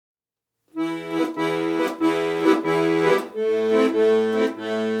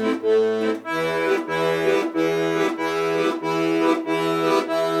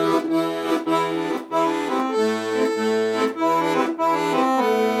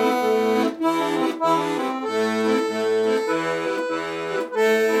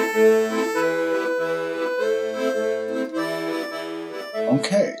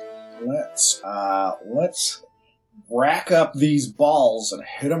stack up these balls and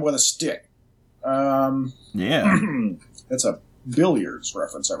hit them with a stick. Yeah. That's a billiards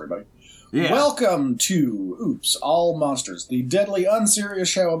reference, everybody. Yeah. Welcome to Oops, All Monsters, the deadly, unserious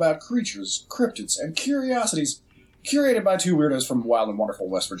show about creatures, cryptids, and curiosities, curated by two weirdos from wild and wonderful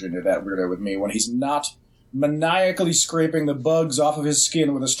West Virginia. That weirdo with me when he's not maniacally scraping the bugs off of his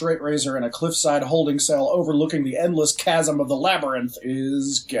skin with a straight razor in a cliffside holding cell overlooking the endless chasm of the labyrinth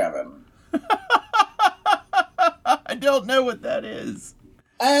is Gavin. I don't know what that is.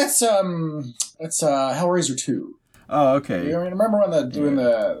 That's Hellraiser 2. Oh, okay. You remember when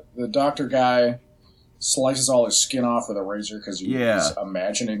the doctor guy slices all his skin off with a razor because he's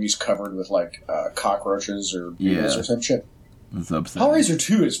imagining he's covered with like cockroaches or beetles or some shit? That's upsetting. Hellraiser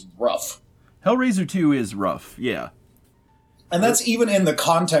 2 is rough. Hellraiser 2 is rough, yeah. And that's even in the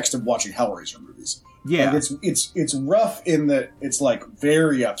context of watching Hellraiser movies. Yeah. Like it's rough in that it's like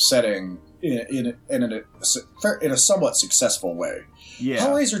very upsetting in a somewhat successful way. Yeah.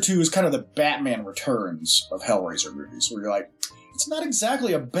 Hellraiser 2 is kind of the Batman Returns of Hellraiser movies, where you're like, it's not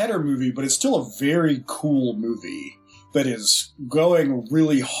exactly a better movie, but it's still a very cool movie that is going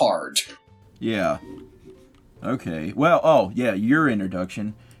really hard. Yeah. Okay. Well, your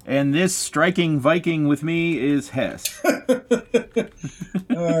introduction. And this striking Viking with me is Hess. That's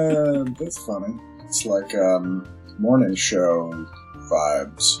funny. It's like morning show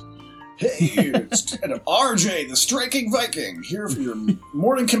vibes. Hey, it's RJ, the striking Viking, here for your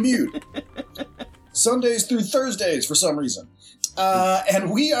morning commute. Sundays through Thursdays for some reason.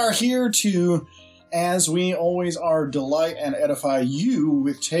 And we are here to, as we always are, delight and edify you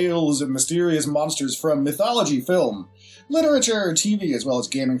with tales of mysterious monsters from mythology, film, literature, TV, as well as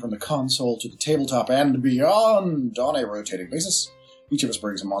gaming from the console to the tabletop and beyond on a rotating basis. Each of us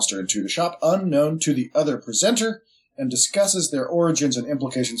brings a monster into the shop unknown to the other presenter and discusses their origins and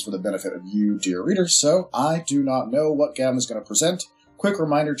implications for the benefit of you, dear reader. So I do not know what Gavin is going to present. Quick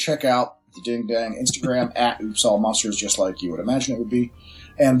reminder, check out the Ding Dang Instagram at Oops All Monsters, just like you would imagine it would be.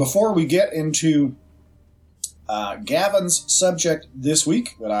 And before we get into Gavin's subject this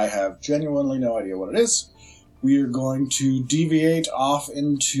week, that I have genuinely no idea what it is, we are going to deviate off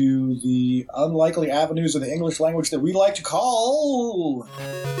into the unlikely avenues of the English language that we like to call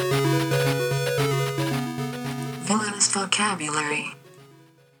Villainous vocabulary.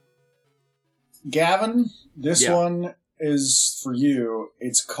 Gavin, this one is for you.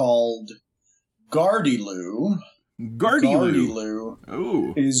 It's called Gardyloo. Gardyloo.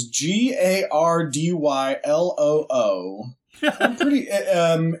 Ooh. Is Gardyloo. I'm pretty.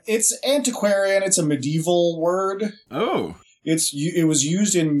 It's antiquarian. It's a medieval word. Oh. It was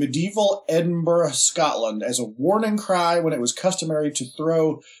used in medieval Edinburgh, Scotland, as a warning cry when it was customary to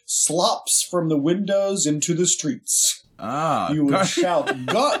throw slops from the windows into the streets. Ah. You would shout,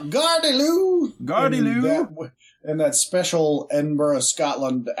 Gardyloo! Gardyloo! And that special Edinburgh,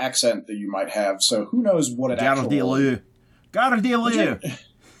 Scotland accent that you might have. So who knows what it actually is. Gardyloo!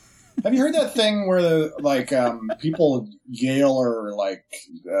 Have you heard that thing where people at Yale or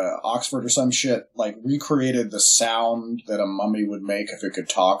Oxford or some shit recreated the sound that a mummy would make if it could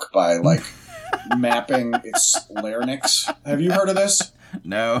talk by mapping its larynx? Have you heard of this?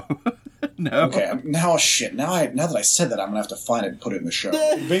 No. No. Okay. Now that I said that, I'm gonna have to find it and put it in the show.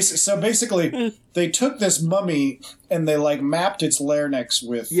 So basically, they took this mummy and they mapped its larynx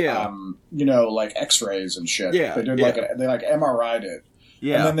with X-rays and shit. Yeah. They did they MRI'd it.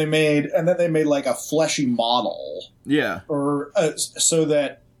 Yeah. And then they made a fleshy model. Yeah. Or so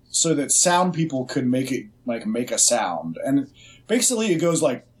that sound people could make it make a sound. And basically it goes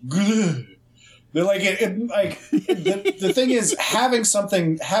like Gah. They're the thing is having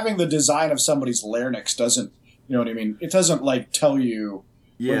the design of somebody's larynx doesn't, you know what I mean? It doesn't tell you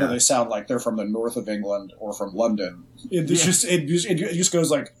whether they sound like they're from the north of England or from London. It just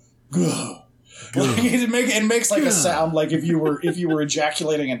goes like Gah. It makes a sound like if you were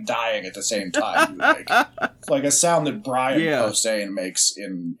ejaculating and dying at the same time. It's like a sound that Brian Posehn makes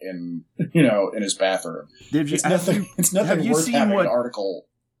in his bathroom. It's nothing worth having an article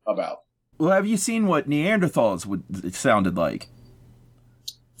about. Well, have you seen what Neanderthals it sounded like?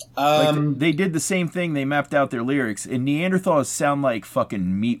 They did the same thing. They mapped out their lyrics, and Neanderthals sound like fucking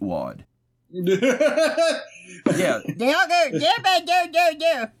meatwad. Yeah.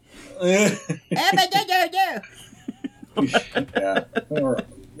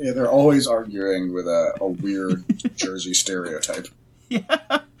 They're always arguing with a weird Jersey stereotype. Yeah.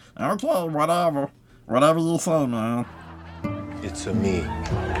 Okay, whatever you say, man. It's a me,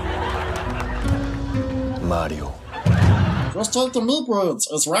 Mario. Just take the meat breads.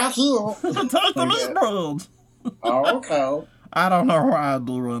 It's right here. Take the meat breads. Oh, okay. I don't know why I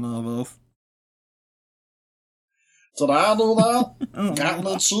do any of this. Did I do that? Got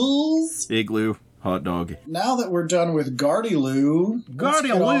the cheese? Igloo. Hot dog. Now that we're done with Gardy Lou, let's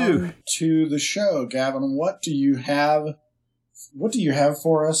get on to the show. Gavin, what do you have? What do you have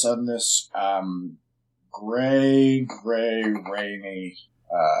for us on this gray, rainy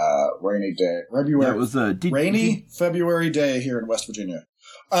day? Rainy February day here in West Virginia.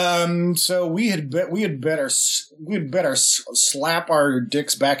 So we had better slap our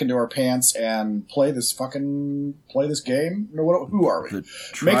dicks back into our pants and play this game. Who are we? The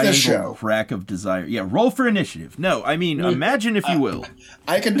Make this show. Rack of desire. Yeah, roll for initiative. No, I mean, imagine if you will.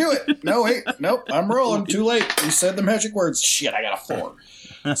 I can do it. No, wait, nope. I'm rolling. Too late. You said the magic words. Shit, I got a 4.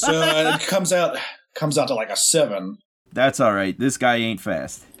 So it comes out to like a 7. That's all right. This guy ain't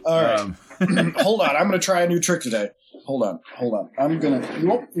fast. All right. Hold on. I'm going to try a new trick today. Hold on.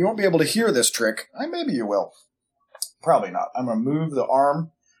 You won't be able to hear this trick. Maybe you will. Probably not. I'm going to move the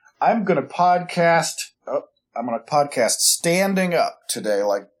arm. I'm going to podcast standing up today,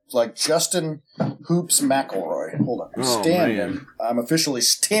 like Justin Hoops McElroy. Hold on. I'm standing. Man. I'm officially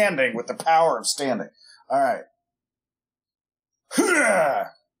standing with the power of standing. All right.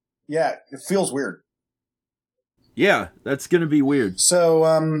 Yeah, it feels weird. Yeah, that's going to be weird.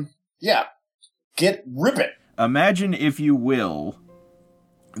 So, yeah. Rip it. Imagine, if you will,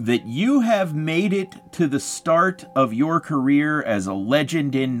 that you have made it to the start of your career as a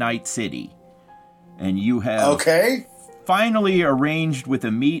legend in Night City. And you have finally arranged with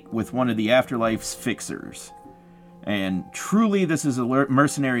a meet with one of the Afterlife's fixers. And truly, this is a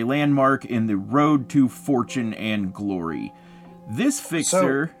mercenary landmark in the road to fortune and glory. This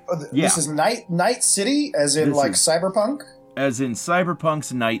fixer... This is Night City, as in, like, Cyberpunk? As in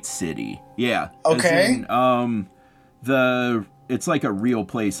Cyberpunk's Night City. Yeah. Okay. As in, it's like a real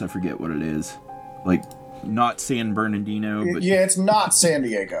place. I forget what it is. Like, not San Bernardino, but... Yeah, it's not San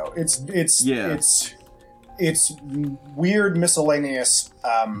Diego. It's weird, miscellaneous...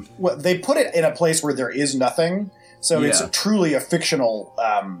 they put it in a place where there is nothing, so it's truly a fictional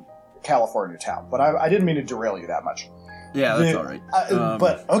California town. But I didn't mean to derail you that much. Yeah, that's all right.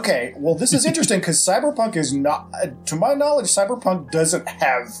 But, okay, well, this is interesting, because Cyberpunk is not... to my knowledge, Cyberpunk doesn't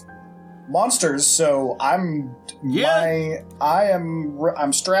have monsters, so I'm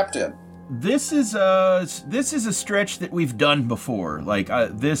strapped in. This is a stretch that we've done before. Like,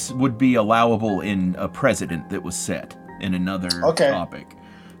 this would be allowable in a precedent that was set in another topic.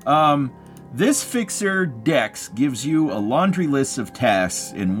 This fixer, Dex, gives you a laundry list of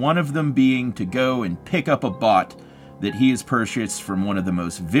tasks, and one of them being to go and pick up a bot that he has purchased from one of the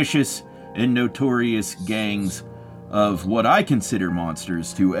most vicious and notorious gangs of what I consider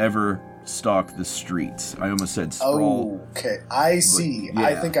monsters to ever stalk the streets. I almost said sprawl. Okay, I see. Yeah.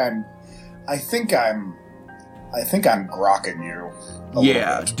 I think I'm grokking you.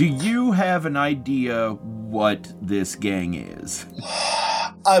 Yeah. Do you have an idea what this gang is?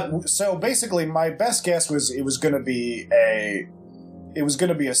 So basically, my best guess was it was going to be a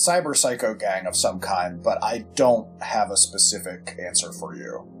cyber psycho gang of some kind, but I don't have a specific answer for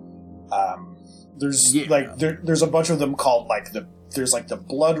you. There's a bunch of them called there's the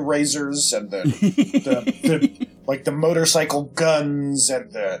Blood Razors and the like the motorcycle guns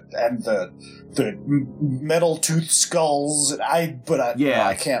and the metal tooth skulls. I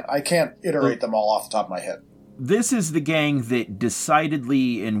can't iterate them all off the top of my head. This is the gang that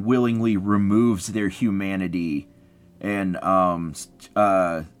decidedly and willingly removes their humanity. And,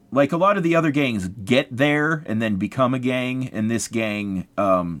 like a lot of the other gangs get there and then become a gang, and this gang,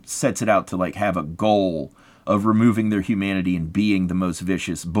 sets it out to, like, have a goal of removing their humanity and being the most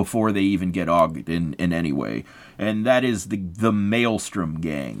vicious before they even get ogged in any way. And that is the Maelstrom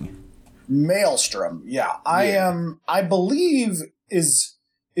gang. Maelstrom, yeah. I believe, is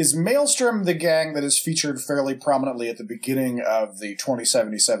Maelstrom the gang that is featured fairly prominently at the beginning of the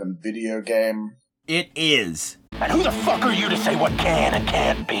 2077 video game? It is. And who the fuck are you to say what can and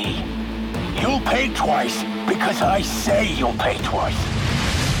can't be? You'll pay twice because I say you'll pay twice.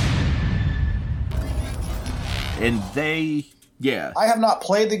 And they, I have not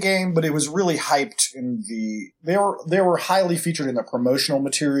played the game, but it was really hyped in they were highly featured in the promotional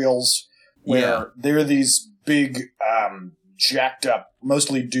materials where they're these big, jacked up,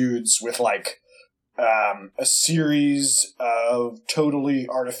 mostly dudes with like, a series of totally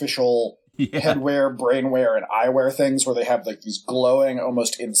artificial headwear, brainwear, and eyewear things where they have like these glowing,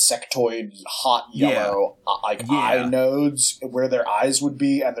 almost insectoid, hot yellow eye nodes where their eyes would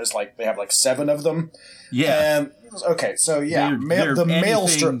be, and they have like 7 of them. Yeah. And okay, so the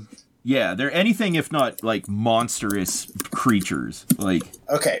Maelstrom. Yeah, they're anything if not like monstrous creatures. Like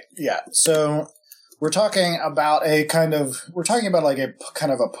so we're talking about a kind of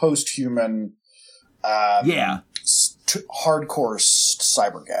a post-human hardcore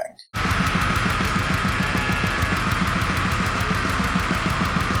cyber gang.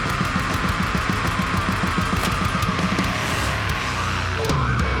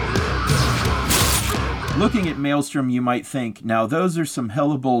 Looking at Maelstrom, you might think, now those are some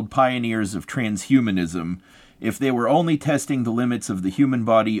hella bold pioneers of transhumanism if they were only testing the limits of the human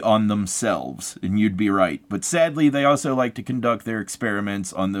body on themselves, and you'd be right. But sadly, they also like to conduct their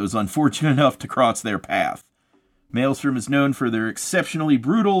experiments on those unfortunate enough to cross their path. Maelstrom is known for their exceptionally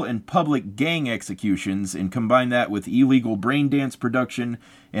brutal and public gang executions, and combine that with illegal brain dance production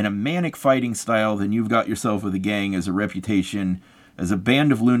and a manic fighting style, then you've got yourself with a gang as a reputation as a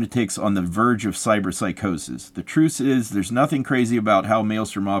band of lunatics on the verge of cyberpsychosis. The truth is, there's nothing crazy about how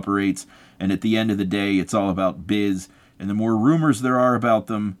Maelstrom operates, and at the end of the day, it's all about biz, and the more rumors there are about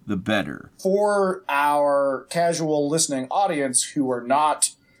them, the better. For our casual listening audience who are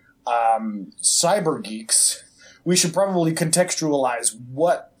not cyber geeks, we should probably contextualize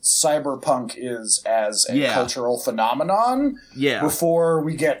what cyberpunk is as a cultural phenomenon before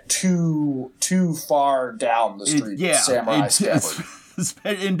we get too far down the street. Samurai it's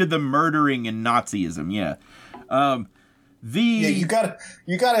into the murdering and Nazism. You gotta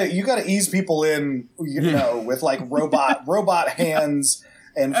ease people in, with like robot hands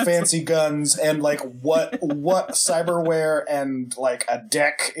and fancy guns and like what cyberware and like a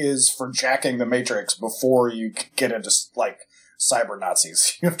deck is for jacking the Matrix before you get into like cyber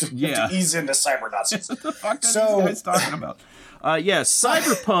Nazis. You have to ease into cyber Nazis. What the fuck are these guys talking about?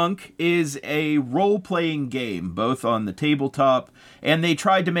 Cyberpunk is a role-playing game, both on the tabletop, and they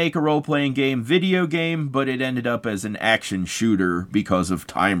tried to make a role-playing game video game, but it ended up as an action shooter because of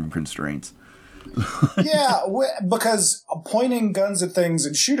time constraints. Because pointing guns at things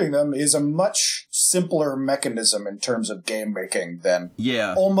and shooting them is a much simpler mechanism in terms of game making than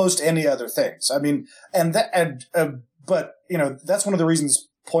almost any other things. I mean, but that's one of the reasons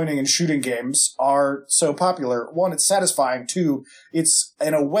pointing and shooting games are so popular. One, it's satisfying. Two, it's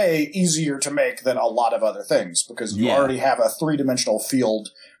in a way easier to make than a lot of other things because you already have a 3-dimensional field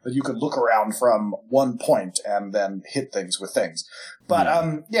that you could look around from one point and then hit things with things. But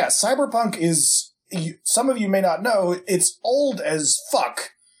Cyberpunk is, some of you may not know, it's old as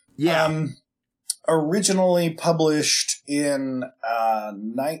fuck. Originally published in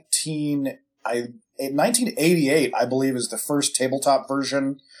 1988, I believe, is the first tabletop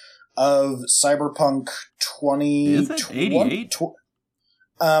version of Cyberpunk 2020. Is it 88?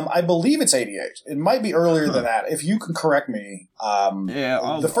 I believe it's 88. It might be earlier than that. If you can correct me.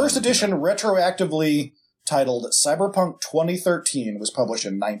 The first edition, retroactively titled Cyberpunk 2013, was published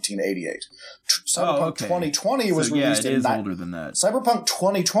in 1988. Cyberpunk 2020 was released in... older than that. Cyberpunk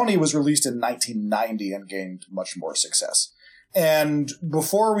 2020 was released in 1990 and gained much more success. And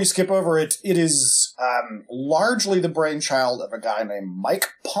before we skip over it, it is largely the brainchild of a guy named Mike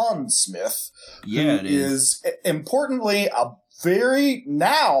Pondsmith, who is importantly a very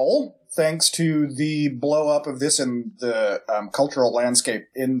now, thanks to the blow up of this in the cultural landscape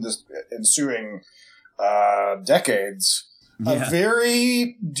in the ensuing decades, a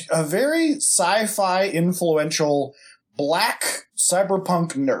very sci-fi influential black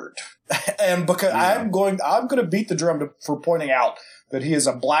cyberpunk nerd. And because I'm going to beat the drum for pointing out that he is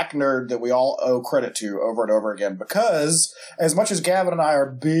a black nerd that we all owe credit to over and over again. Because as much as Gavin and I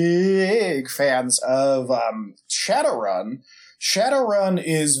are big fans of Shadowrun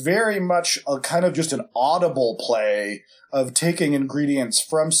is very much a kind of just an audible play of taking ingredients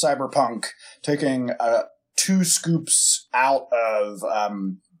from Cyberpunk, taking 2 scoops out of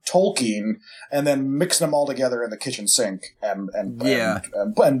Tolkien, and then mixing them all together in the kitchen sink and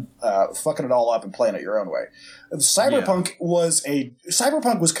fucking it all up and playing it your own way. Cyberpunk was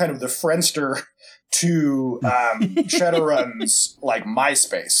kind of the Friendster to Shadowrun's like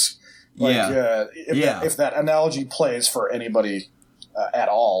MySpace. If that analogy plays for anybody at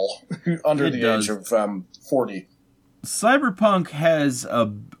all under the age of 40. Cyberpunk has a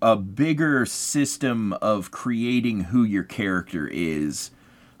bigger system of creating who your character is.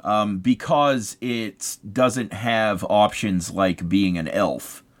 Because it doesn't have options like being an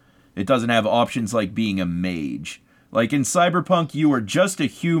elf. It doesn't have options like being a mage. Like in Cyberpunk, you are just a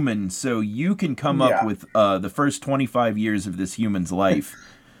human, so you can come up with the first 25 years of this human's life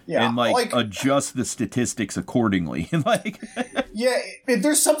and adjust the statistics accordingly.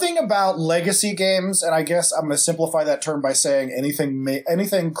 There's something about legacy games, and I guess I'm going to simplify that term by saying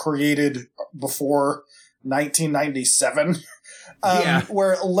anything created before 1997.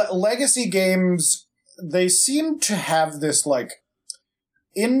 Where legacy games, they seem to have this like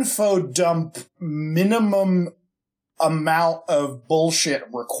info dump minimum amount of bullshit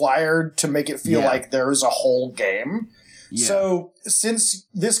required to make it feel like there's a whole game. Yeah. So, since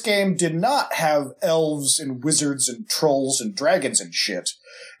this game did not have elves and wizards and trolls and dragons and shit,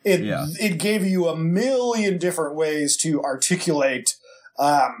 it gave you a million different ways to articulate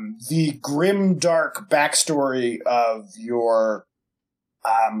the grim, dark backstory of you're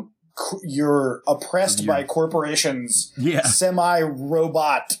oppressed by corporations,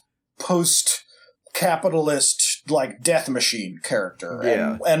 semi-robot, post-capitalist, like, death machine character.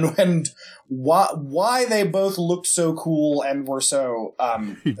 Yeah. And why they both looked so cool and were so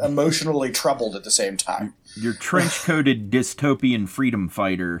emotionally troubled at the same time. Your trench-coated dystopian freedom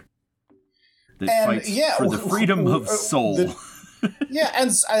fighter that fights for the freedom of soul.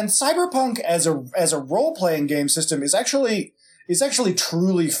 And Cyberpunk as a role-playing game system is actually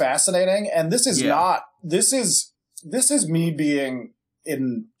truly fascinating, and this is me being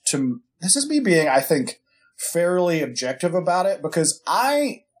I think fairly objective about it, because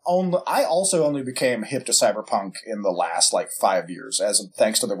I also only became hip to Cyberpunk in the last 5 years,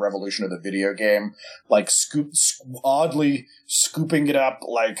 thanks to the revolution of the video game, oddly scooping it up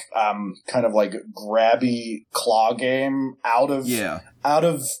kind of like grabby claw game out of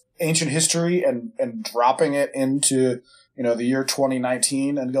ancient history and dropping it into the year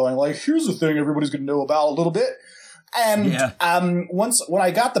 2019 and going here's the thing everybody's going to know about a little bit. And when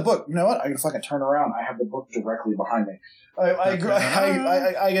I got the book, you know what? I can fucking turn around. I have the book directly behind me. When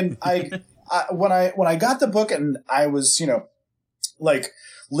I got the book and I was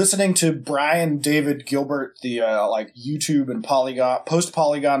listening to Brian David Gilbert, the YouTube and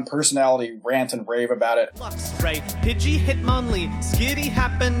post-Polygon personality rant and rave about it. Spray, Pidgey, Hitmonlee, Skitty,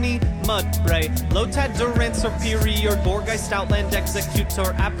 Happiny, Mudbray, Lotad, Durant, Superior, Gorgeist, Outland,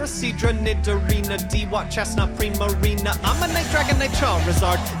 Executor, Abrasidra, Nidorina, Dewat, Chestnut, Primarina, Ammonite, Dragonite,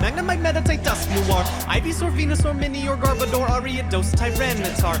 Charizard, Magnemite, Meditate, Dusknoir, Ivysaur, Venusaur, Minior, Garbodor, Ariados,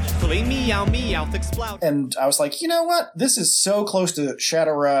 Tyranitar, Flame, Meowth, Exploud. And I was like, you know what? This is so close to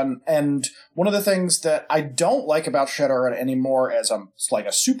Shadowrun. And one of the things that I don't like about Shadowrun anymore as a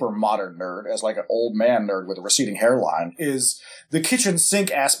super modern nerd, as an old man nerd with a receding hairline, is the kitchen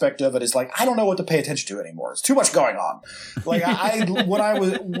sink aspect of it is I don't know what to pay attention to anymore. It's too much going on.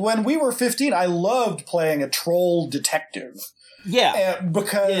 When we were 15, I loved playing a troll detective. Yeah.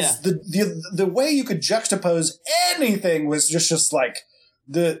 Because the way you could juxtapose anything was just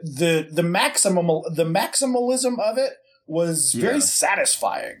the maximalism of it was very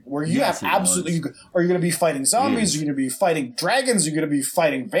satisfying, where you have absolutely, are you going to be fighting zombies? Are you going to be fighting dragons? Are you going to be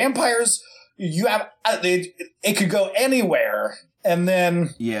fighting vampires? You have, it could go anywhere. And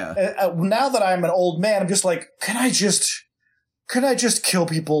then, now that I'm an old man, I'm just can I just kill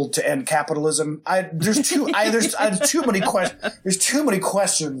people to end capitalism? There's too many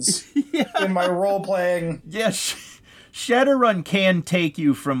questions in my role playing. Yes. Shadowrun can take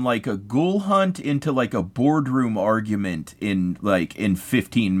you from a ghoul hunt into a boardroom argument in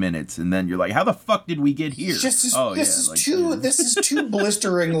 15 minutes, and then you're how the fuck did we get here? This is too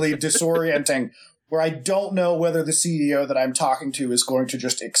blisteringly disorienting, where I don't know whether the CEO that I'm talking to is going to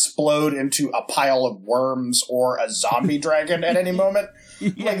just explode into a pile of worms or a zombie dragon at any moment.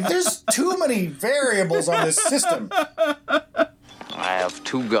 There's too many variables on this system. I have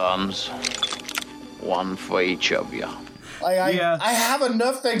 2 guns. One for each of you. I have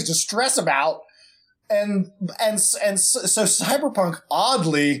enough things to stress about, and so Cyberpunk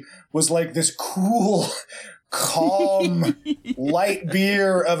oddly was this cool, calm, light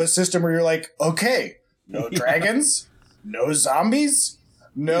beer of a system where you're okay, no dragons, no zombies,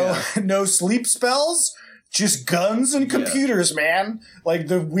 no sleep spells. Just guns and computers, man.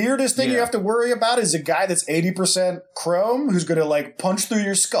 The weirdest thing you have to worry about is a guy that's 80% chrome who's going to, punch through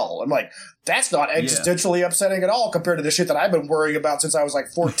your skull. I'm that's not existentially upsetting at all compared to the shit that I've been worrying about since I was,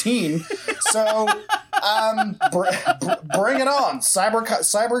 14. So, bring it on.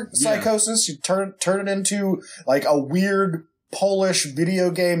 Cyber psychosis. You turn it into, a weird Polish video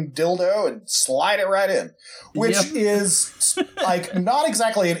game dildo and slide it right in, which is not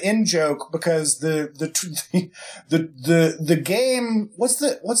exactly an in-joke, because the game, what's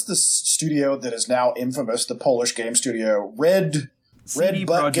the studio that is now infamous, the Polish game studio, Red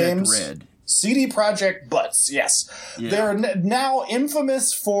Butt Games. CD Projekt Butts, yes. They're now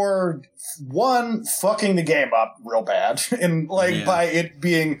infamous for fucking the game up real bad, and by it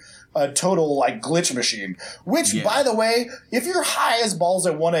being a total glitch machine. Which, by the way, if you're high as balls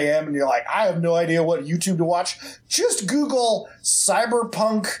at 1 a.m. and you're I have no idea what YouTube to watch, just Google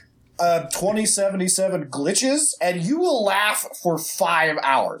Cyberpunk 2077 glitches, and you will laugh for 5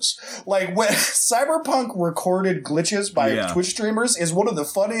 hours. Like, when Cyberpunk recorded glitches by Twitch streamers is one of the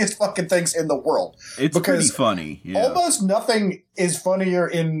funniest fucking things in the world. It's pretty funny. Yeah. Almost nothing is funnier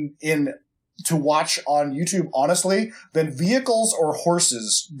in to watch on YouTube, honestly, than vehicles or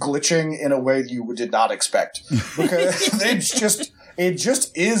horses glitching in a way you did not expect. Because it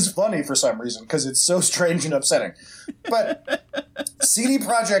just is funny for some reason, because it's so strange and upsetting. But CD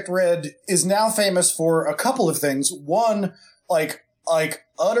Projekt Red is now famous for a couple of things. One, like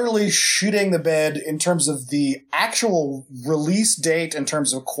utterly shitting the bed in terms of the actual release date, in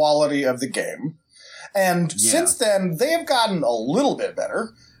terms of quality of the game. And since then, they have gotten a little bit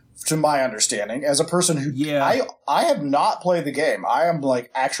better, to my understanding, as a person who I have not played the game. I am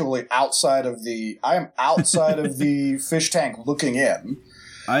actually outside of the fish tank looking in.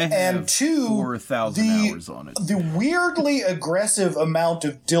 I have and two, 4,000 hours on it. The weirdly aggressive amount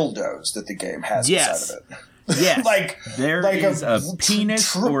of dildos that the game has inside of it. Yes. There is a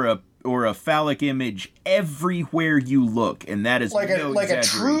penis or a phallic image everywhere you look, and that is a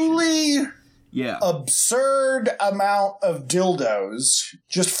truly absurd amount of dildos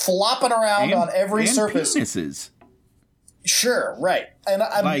just flopping around on every surface. Penises. Sure, right. And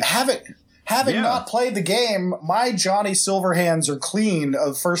I'm having not played the game, my Johnny Silverhands are clean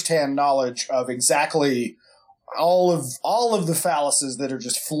of firsthand knowledge of exactly all of the phalluses that are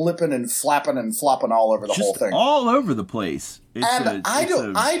just flipping and flapping and flopping all over the whole thing, all over the place.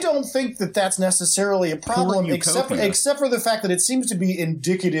 I don't think that that's necessarily a problem, except for the fact that it seems to be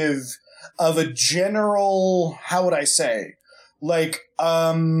indicative of a general, how would I say,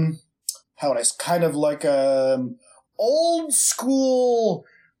 old school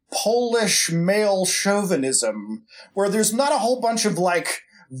Polish male chauvinism, where there's not a whole bunch of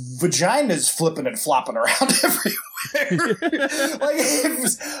vaginas flipping and flopping around everywhere.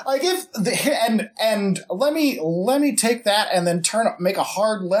 And let me take that and then make a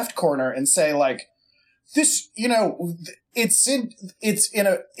hard left corner and say this, if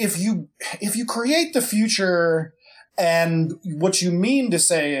you create the future, and what you mean to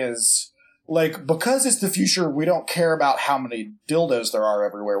say is, because it's the future, we don't care about how many dildos there are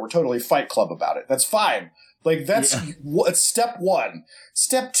everywhere. We're totally Fight Club about it. That's fine. That's step one.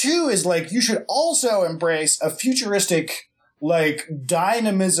 Step two is, you should also embrace a futuristic,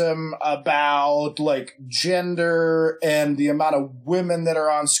 dynamism about, gender and the amount of women that are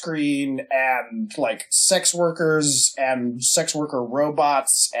on screen and, sex workers and sex worker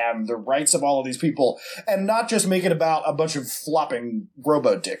robots and the rights of all of these people, and not just make it about a bunch of flopping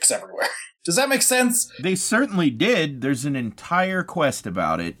robo-dicks everywhere. Does that make sense? They certainly did. There's an entire quest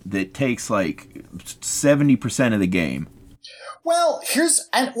about it that takes 70% of the game. Well, here's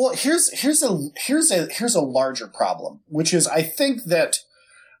a larger problem, which is I think that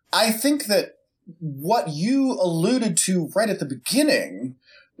what you alluded to right at the beginning,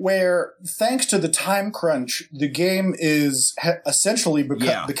 where thanks to the time crunch, the game is essentially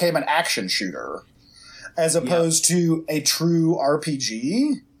became an action shooter, as opposed to a true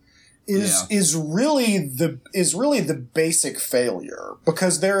RPG. Is really the basic failure,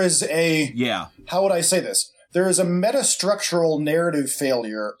 because there is how would I say this? There is a metastructural narrative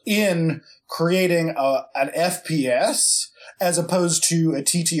failure in creating an FPS as opposed to a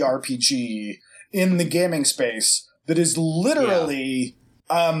TTRPG in the gaming space that is literally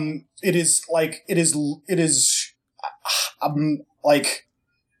it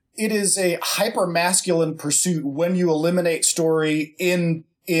is a hyper-masculine pursuit when you eliminate story in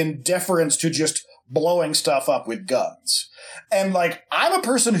deference to just blowing stuff up with guns. And I'm a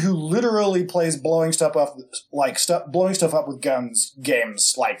person who literally plays blowing stuff up with guns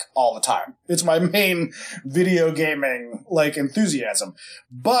games all the time. It's my main video gaming enthusiasm.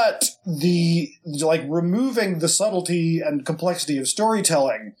 But the removing the subtlety and complexity of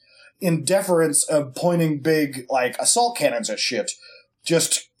storytelling in deference of pointing big assault cannons at shit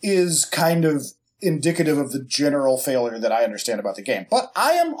just is kind of indicative of the general failure that I understand about the game. But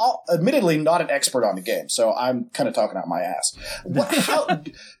I am admittedly not an expert on the game, so I'm kind of talking out my ass. How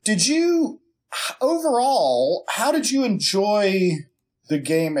did you enjoy the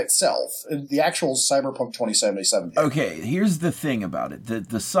game itself, the actual Cyberpunk 2077 game? Okay, here's the thing about it. The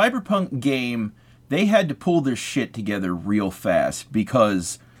Cyberpunk game, they had to pull their shit together real fast,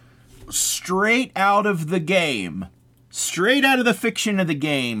 because straight out of the fiction of the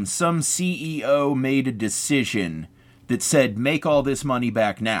game, some CEO made a decision that said, make all this money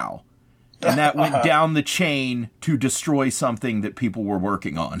back now. And that went down the chain to destroy something that people were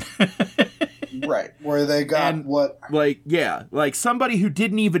working on. Right. Where they got somebody somebody who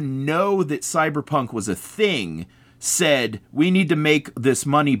didn't even know that Cyberpunk was a thing said, we need to make this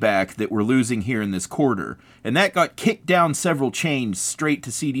money back that we're losing here in this quarter. And that got kicked down several chains straight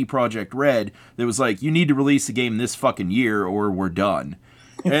to CD Projekt Red that was like, you need to release the game this fucking year or we're done.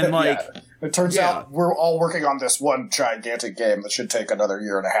 And like... It turns out we're all working on this one gigantic game that should take another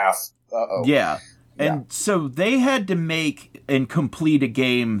year and a half. Uh-oh. Yeah. And so they had to make and complete a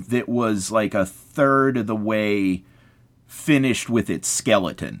game that was like a third of the way finished with its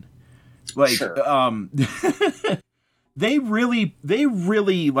skeleton. Like, they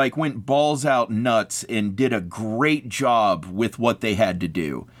really like went balls out nuts and did a great job with what they had to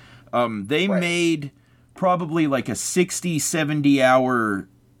do. They made probably like a 60, 70 hour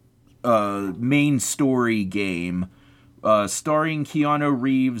main story game starring Keanu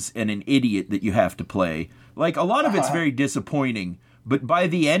Reeves and an idiot that you have to play. Like, a lot of it's very disappointing, but by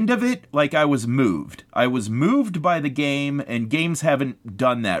the end of it, like, I was moved. I was moved by the game, and games haven't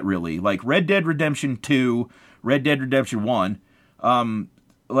done that, really. Like, Red Dead Redemption 2, Red Dead Redemption 1,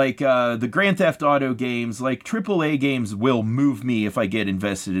 the Grand Theft Auto games, like, AAA games will move me if I get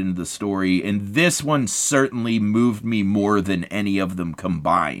invested into the story, and this one certainly moved me more than any of them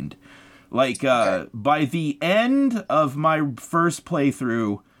combined. Like, by the end of my first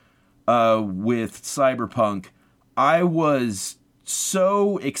playthrough with Cyberpunk, I was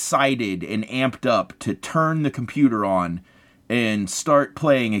so excited and amped up to turn the computer on and start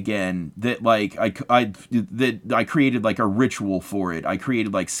playing again that, like, I created, like, a ritual for it. I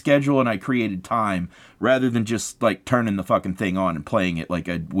created, like, schedule and I created time rather than just, like, turning the fucking thing on and playing it like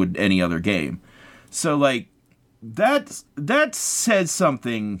I would any other game. So, like, that says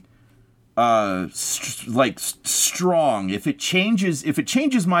something... strong. If it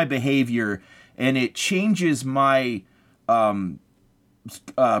changes my behavior and it changes my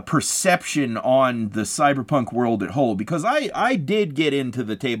perception on the cyberpunk world at whole, because I did get into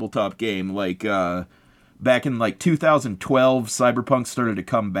the tabletop game like back in like 2012. Cyberpunk started to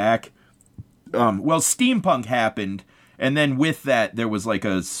come back. Steampunk happened, and then with that there was like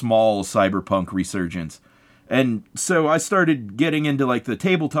a small cyberpunk resurgence. And so I started getting into, like, the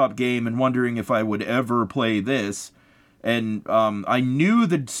tabletop game and wondering if I would ever play this. And I knew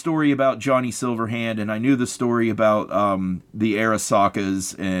the story about Johnny Silverhand, and I knew the story about the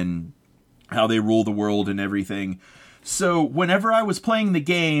Arasakas and how they rule the world and everything. So whenever I was playing the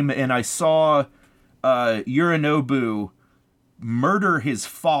game and I saw Yorinobu murder his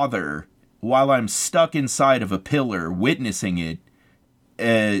father while I'm stuck inside of a pillar witnessing it,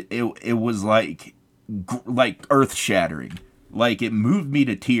 it was like earth-shattering. Like, it moved me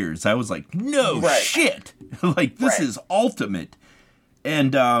to tears. I was like, no shit! Like, this is ultimate.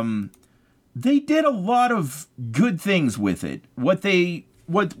 And they did a lot of good things with it. What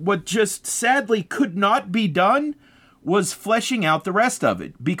just sadly could not be done was fleshing out the rest of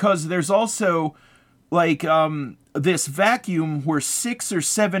it. Because there's also, like, this vacuum where 600 or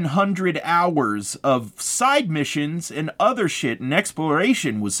 700 hours of side missions and other shit and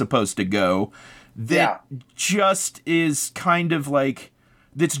exploration was supposed to go, that just is kind of like,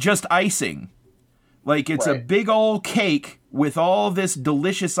 that's just icing. Like, it's a big old cake with all this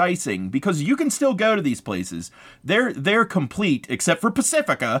delicious icing, because you can still go to these places. They're complete, except for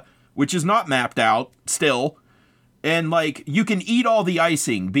Pacifica, which is not mapped out still. And, like, you can eat all the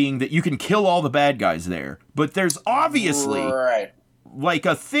icing, being that you can kill all the bad guys there. But there's obviously... like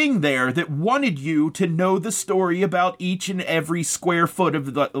a thing there that wanted you to know the story about each and every square foot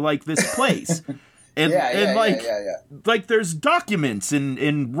of this place. And like there's documents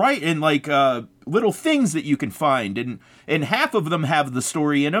and like little things that you can find, and half of them have the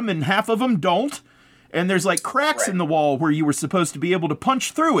story in them and half of them don't. And there's like cracks in the wall where you were supposed to be able to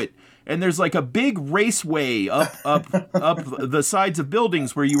punch through it. And there's like a big raceway up the sides of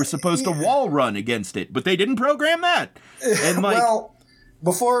buildings where you were supposed to wall run against it, but they didn't program that. And like, well,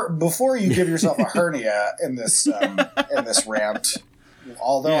 before you give yourself a hernia in this rant,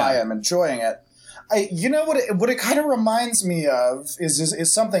 although I am enjoying it, you know what it kind of reminds me of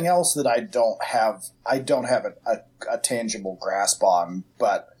is something else that I don't have a tangible grasp on,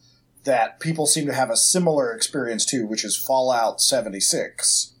 but that people seem to have a similar experience to, which is Fallout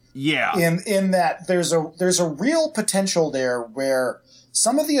 76. Yeah. In that there's a real potential there where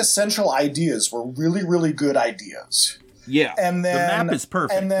some of the essential ideas were really, really good ideas. Yeah. And then the map is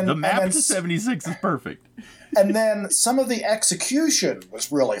perfect. The map to 76 is perfect. And then some of the execution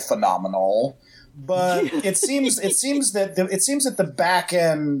was really phenomenal. But it seems that the back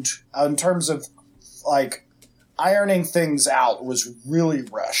end, in terms of like ironing things out, was really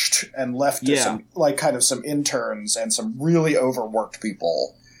rushed and left to some some interns and some really overworked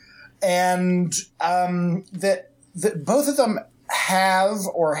people, and that both of them have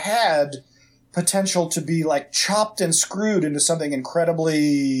or had potential to be like chopped and screwed into something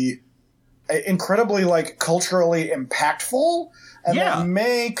incredibly like culturally impactful, and that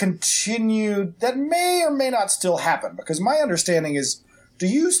may or may not still happen, because my understanding is, do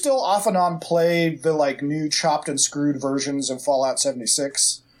you still off and on play the like new chopped and screwed versions of Fallout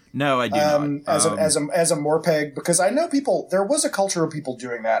 76? No, I do not. As a Morpeg, because I know there was a culture of people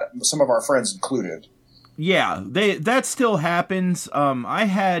doing that, some of our friends included. Yeah, that still happens. I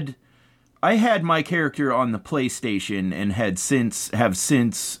had my character on the PlayStation and have since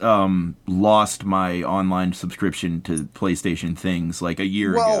lost my online subscription to PlayStation things like a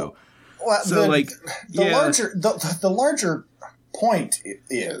year ago. Well, so the larger point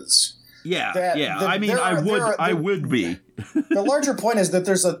is I would be. The larger point is that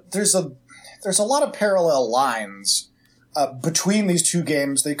there's a lot of parallel lines between these two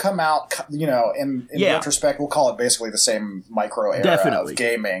games. They come out, in retrospect, we'll call it basically the same micro era of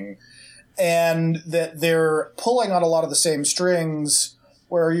gaming. And that they're pulling on a lot of the same strings,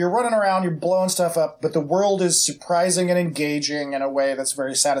 where you're running around, you're blowing stuff up, but the world is surprising and engaging in a way that's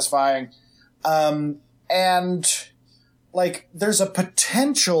very satisfying. And like, there's a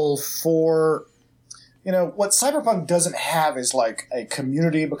potential for, what Cyberpunk doesn't have is like a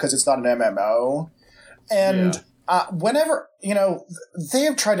community, because it's not an MMO. And whenever, they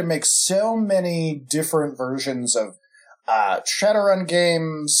have tried to make so many different versions of Shadowrun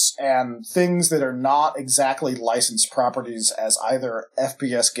games and things that are not exactly licensed properties as either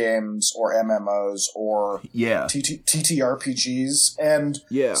FPS games or MMOs or TTRPGs, and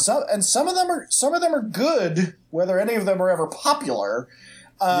some of them are good, whether any of them are ever popular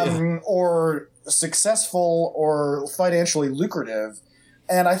or successful or financially lucrative.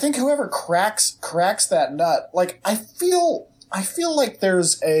 And I think whoever cracks that nut, like, I feel like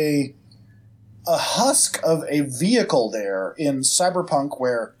there's a husk of a vehicle there in Cyberpunk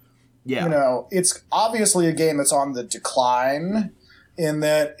where, it's obviously a game that's on the decline, in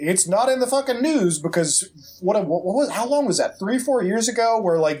that it's not in the fucking news, because how long was that? 3-4 years ago,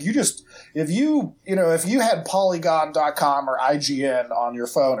 where like if you had Polygon.com or IGN on your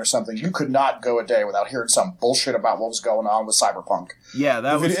phone or something, you could not go a day without hearing some bullshit about what was going on with Cyberpunk. Yeah,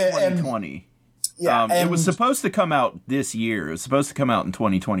 that was 2020. It was supposed to come out this year. It was supposed to come out in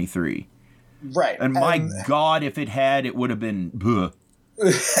 2023. Right. And my God, if it had, it would have been... Bleh.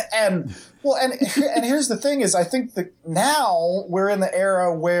 And here's the thing is, I think that now we're in the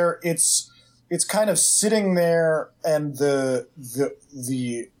era where it's kind of sitting there, and the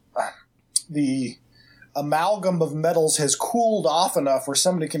amalgam of metals has cooled off enough where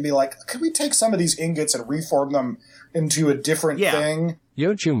somebody can be like, could we take some of these ingots and reform them into a different thing?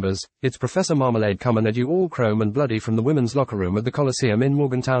 Yo Chumbers, it's Professor Marmalade coming at you all chrome and bloody from the women's locker room at the Coliseum in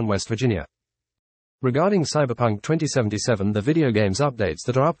Morgantown, West Virginia. Regarding Cyberpunk 2077, the video game's updates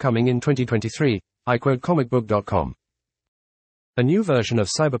that are upcoming in 2023, I quote comicbook.com. A new version of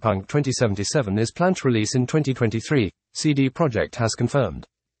Cyberpunk 2077 is planned to release in 2023, CD Projekt has confirmed.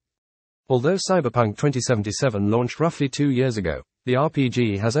 Although Cyberpunk 2077 launched roughly 2 years ago, the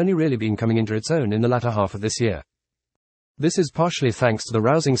RPG has only really been coming into its own in the latter half of this year. This is partially thanks to the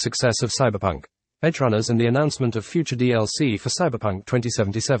rousing success of Cyberpunk, Edgerunners, and the announcement of future DLC for Cyberpunk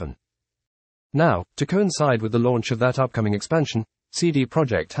 2077. Now, to coincide with the launch of that upcoming expansion, CD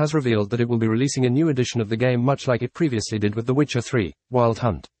Projekt has revealed that it will be releasing a new edition of the game, much like it previously did with The Witcher 3, Wild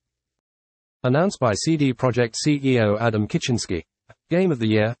Hunt. Announced by CD Projekt CEO Adam Kiciński, Game of the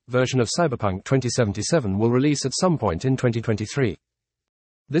Year version of Cyberpunk 2077 will release at some point in 2023.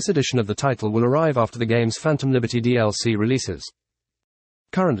 This edition of the title will arrive after the game's Phantom Liberty DLC releases.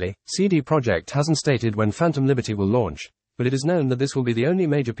 Currently, CD Projekt hasn't stated when Phantom Liberty will launch, but it is known that this will be the only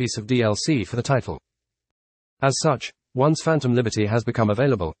major piece of DLC for the title. As such, once Phantom Liberty has become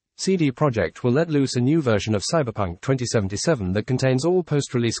available, CD Projekt will let loose a new version of Cyberpunk 2077 that contains all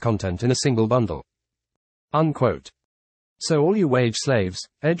post-release content in a single bundle. Unquote. So all you wage slaves,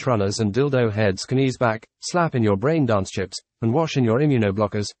 edge runners and dildo heads can ease back, slap in your brain dance chips, and wash in your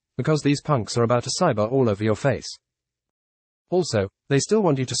immunoblockers, because these punks are about to cyber all over your face. Also, they still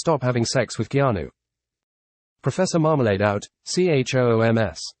want you to stop having sex with Keanu. Professor Marmalade out,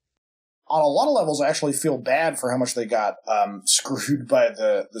 CHOOMS. On a lot of levels, I actually feel bad for how much they got screwed by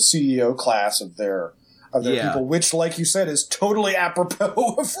the CEO class of their people, which, like you said, is totally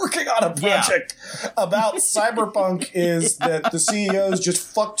apropos of working on a project about Cyberpunk, is that the CEOs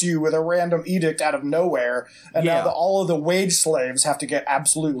just fucked you with a random edict out of nowhere, and now all of the wage slaves have to get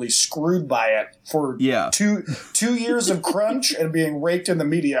absolutely screwed by it for 2 years of crunch and being raked in the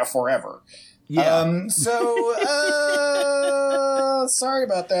media forever. Sorry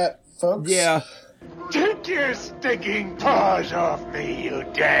about that, folks. Take your stinking paws off me, you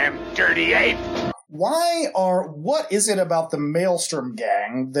damn dirty ape! What is it about the Maelstrom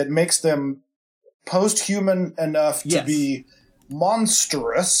gang that makes them post-human enough to be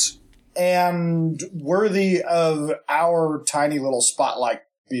monstrous and worthy of our tiny little spotlight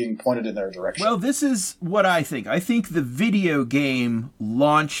being pointed in their direction? Well, this is what I think. I think the video game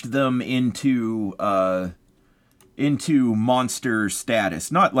launched them into monster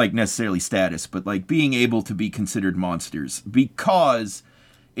status. Not like necessarily status, but like being able to be considered monsters. Because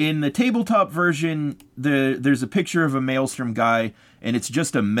in the tabletop version, there's a picture of a Maelstrom guy, and it's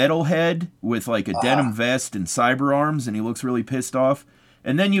just a metal head with like a denim vest and cyber arms, and he looks really pissed off.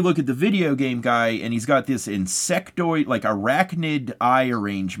 And then you look at the video game guy, and he's got this insectoid, like arachnid eye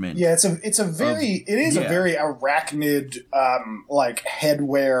arrangement. Yeah, it is a very arachnid, like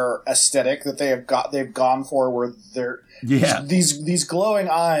headwear aesthetic that they've gone for, where these glowing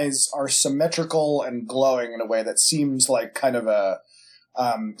eyes are symmetrical and glowing in a way that seems like kind of a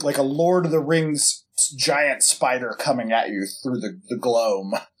Lord of the Rings giant spider coming at you through the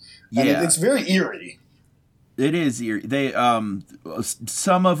gloam. And it's very eerie. It is eerie. They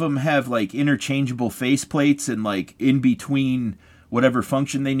some of them have like interchangeable faceplates, and like in between whatever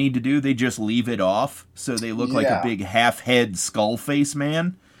function they need to do, they just leave it off, so they look like a big half-head skull face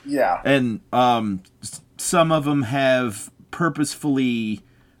man. Yeah. And some of them have purposefully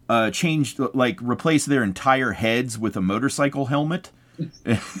changed, like replaced their entire heads with a motorcycle helmet.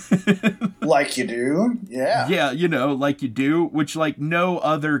 Like you do, yeah. Yeah, like you do, which like no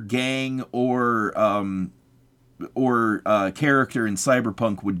other gang or character in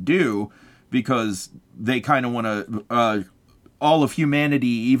Cyberpunk would do, because they kind of want to all of humanity,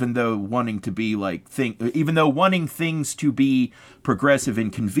 even though wanting things to be progressive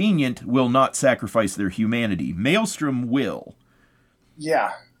and convenient, will not sacrifice their humanity. Maelstrom will.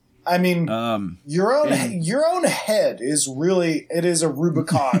 Yeah. I mean, your own head is really, it is a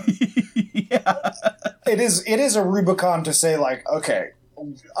Rubicon. Yeah. It is a Rubicon to say, like, okay,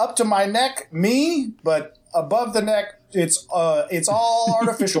 up to my neck, me, but above the neck, it's all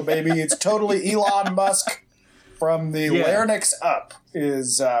artificial, baby. It's totally Elon Musk from the larynx up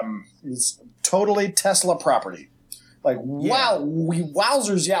is totally Tesla property. Like,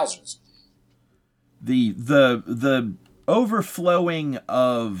 wowzers yowzers. The overflowing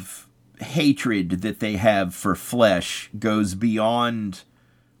of hatred that they have for flesh goes beyond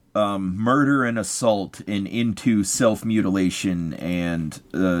murder and assault and into self-mutilation and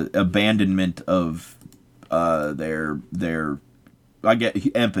abandonment of their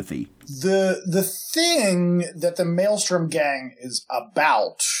empathy. The thing that the Maelstrom gang is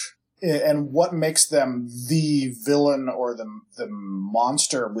about, and what makes them the villain or the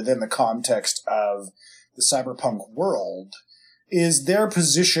monster within the context of the cyberpunk world, is their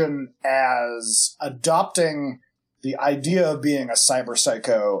position as adopting the idea of being a cyber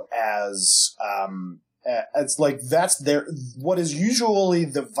psycho as like that's their, what is usually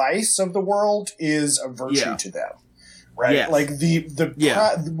the vice of the world is a virtue to them, right? Yes. Like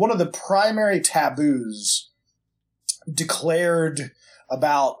one of the primary taboos declared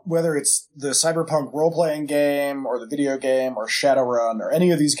about whether it's the cyberpunk role-playing game or the video game or Shadowrun or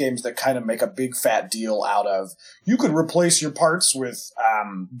any of these games that kind of make a big fat deal out of, you could replace your parts with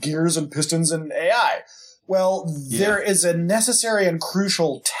gears and pistons and AI. Well, there is a necessary and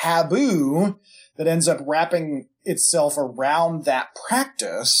crucial taboo that ends up wrapping itself around that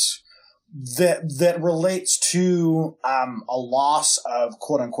practice that relates to a loss of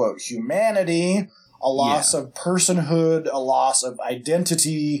quote-unquote humanity, a loss of personhood, a loss of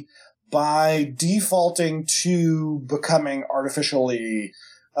identity by defaulting to becoming an artificial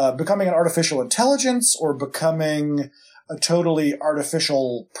intelligence or becoming a totally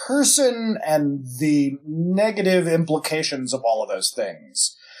artificial person, and the negative implications of all of those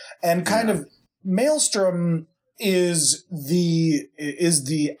things. And kind of Maelstrom is the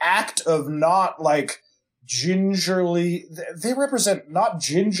act of not like gingerly, they represent not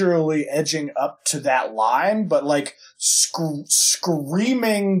gingerly edging up to that line, but like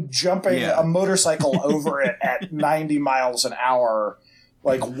screaming, jumping a motorcycle over it at 90 miles an hour,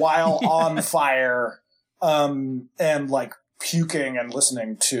 like while on fire, and like puking and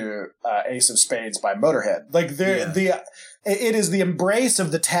listening to Ace of Spades by Motorhead. Like it is the embrace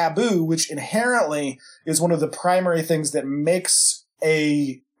of the taboo, which inherently is one of the primary things that makes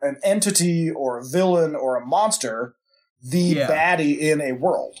an entity or a villain or a monster the baddie in a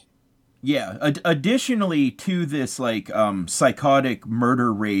world. Yeah. Additionally to this like psychotic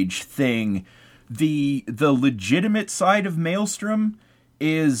murder rage thing, the legitimate side of Maelstrom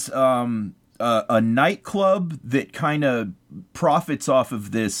is a nightclub that kind of profits off of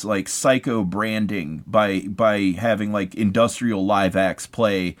this like psycho branding by having like industrial live acts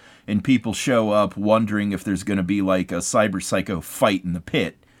play, and people show up wondering if there's going to be like a cyber psycho fight in the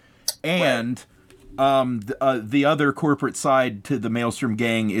pit. And the other corporate side to the Maelstrom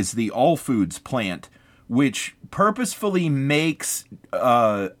gang is the All Foods plant, which purposefully makes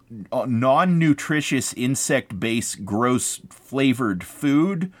non-nutritious insect-based gross flavored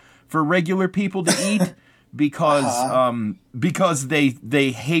food for regular people to eat because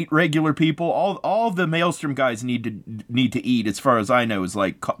they hate regular people. All the Maelstrom guys need to eat, as far as I know, is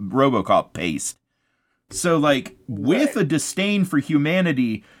like RoboCop paste. So like with a disdain for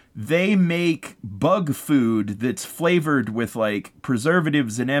humanity, they make bug food that's flavored with like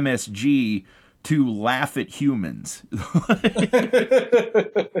preservatives and MSG to laugh at humans.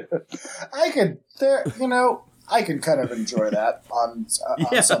 I can kind of enjoy that on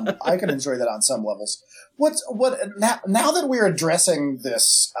some. I can enjoy that on some levels. Now that we're addressing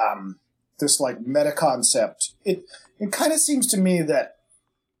this this like meta concept, it kind of seems to me that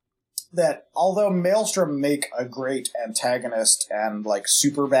although Maelstrom make a great antagonist and like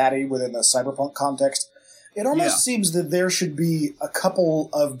super baddie within the cyberpunk context, it almost seems that there should be a couple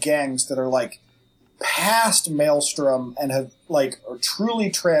of gangs that are like past Maelstrom and have like are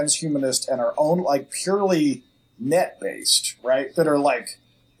truly transhumanist and are own like purely net based, right? That are like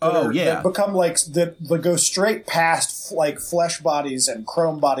that become like that go straight past like flesh bodies and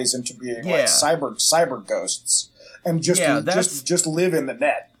chrome bodies into being like cyber ghosts and just live in the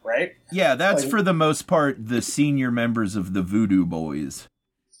net. Right? Yeah, that's like, for the most part the senior members of the Voodoo Boys.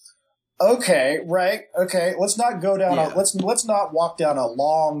 Okay, right. Okay, let's not go down. Let's not walk down a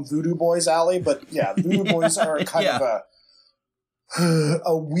long Voodoo Boys alley. But yeah, Voodoo Boys are kind of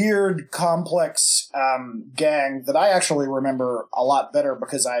a weird, complex gang that I actually remember a lot better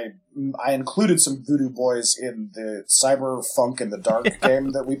because I included some Voodoo Boys in the Cyber Funk in the Dark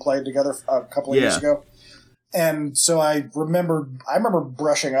game that we played together a couple of years ago. And so I remember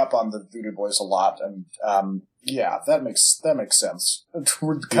brushing up on the Voodoo Boys a lot, and that makes sense.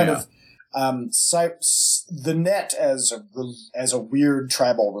 We're kind of the net as a weird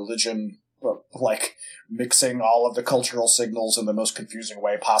tribal religion, like mixing all of the cultural signals in the most confusing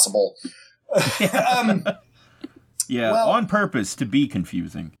way possible. On purpose to be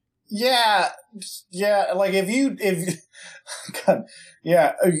confusing. Yeah, like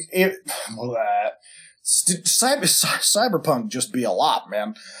Cyberpunk just be a lot,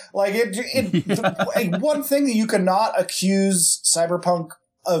 man. Like one thing that you cannot accuse Cyberpunk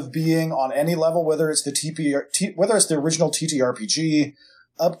of being on any level, whether it's whether it's the original TTRPG,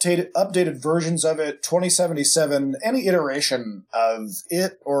 updated versions of it, 2077, any iteration of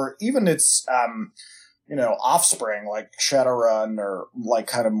it, or even its offspring like Shadowrun or like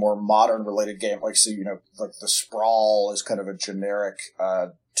kind of more modern related game, like like the Sprawl is kind of a generic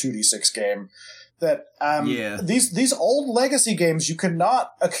 2D6 game. That these old legacy games, you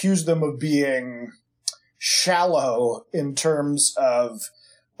cannot accuse them of being shallow in terms of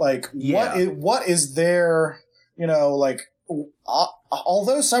like what is their although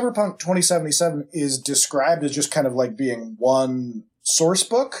Cyberpunk 2077 is described as just kind of like being one source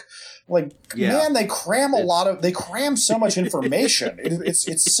book, man, they cram so much information.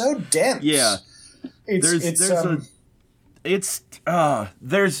 It's so dense. Yeah, there's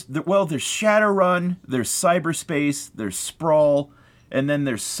Shadowrun, there's Cyberspace, there's Sprawl, and then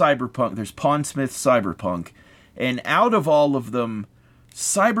there's Cyberpunk. There's Pondsmith Cyberpunk. And out of all of them,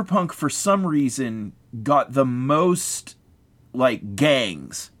 Cyberpunk for some reason got the most like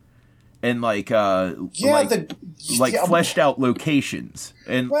gangs and fleshed out locations.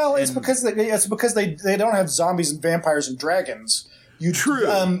 And it's because they don't have zombies and vampires and dragons.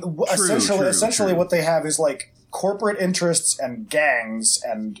 Essentially what they have is like corporate interests and gangs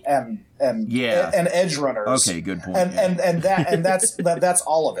and edge runners. Okay, good point. And that's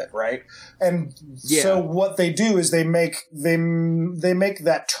all of it, right? And so what they do is they make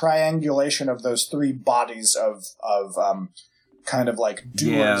that triangulation of those three bodies of kind of like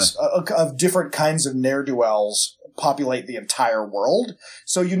doers of different kinds of ne'er-do-wells populate the entire world.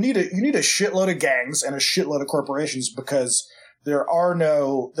 So you need a shitload of gangs and a shitload of corporations because there are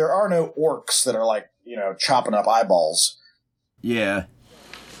no orcs that are like, chopping up eyeballs. Yeah.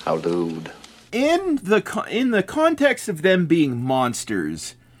 How dude. In the context of them being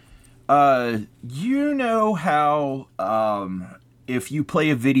monsters, how if you play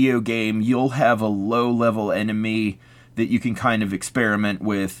a video game, you'll have a low-level enemy that you can kind of experiment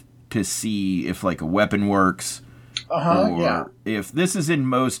with to see if like a weapon works. If this is in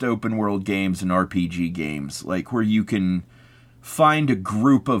most open world games and RPG games, like where you can find a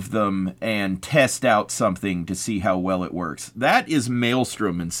group of them and test out something to see how well it works. That is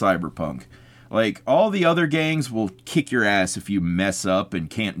Maelstrom in Cyberpunk. Like, all the other gangs will kick your ass if you mess up and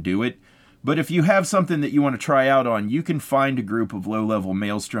can't do it. But if you have something that you want to try out on, you can find a group of low-level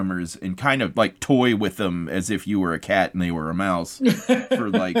Maelstromers and kind of, like, toy with them as if you were a cat and they were a mouse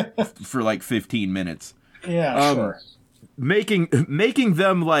for 15 minutes. Yeah, sure. Making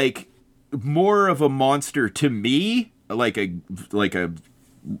them, like, more of a monster to me, like a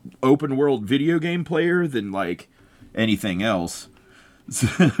open world video game player than like anything else.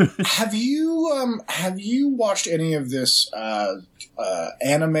 Have you watched any of this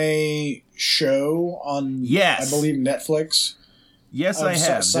anime show on? Yes, I believe Netflix. Yes, I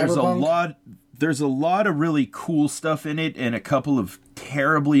have. Cyberpunk? There's a lot of really cool stuff in it, and a couple of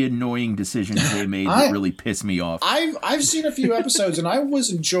terribly annoying decisions they made that really piss me off. I've seen a few episodes, and I was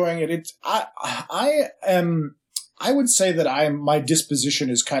enjoying it. I would say that my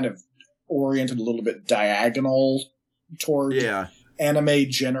disposition is kind of oriented a little bit diagonal toward anime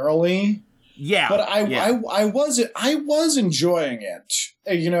generally. Yeah, but I was enjoying it.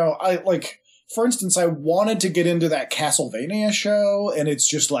 You know, for instance, I wanted to get into that Castlevania show, and it's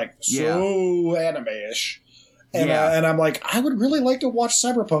just like so anime-ish. And I'm like, I would really like to watch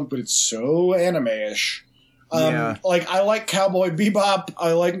Cyberpunk, but it's so anime-ish. Like, I like Cowboy Bebop,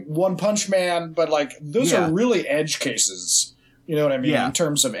 I like One Punch Man, but like those are really edge cases. You know what I mean? In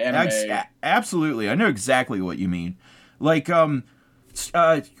terms of anime. Absolutely. I know exactly what you mean. Like, in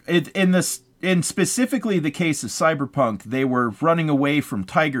specifically the case of Cyberpunk, they were running away from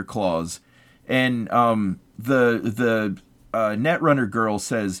Tiger Claws, and the Netrunner girl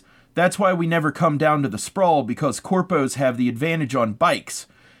says, "That's why we never come down to the sprawl, because corpos have the advantage on bikes."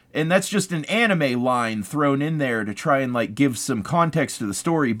 And that's just an anime line thrown in there to try and like give some context to the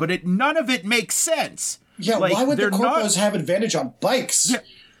story, but none of it makes sense. Yeah, like, why would the corpos have advantage on bikes?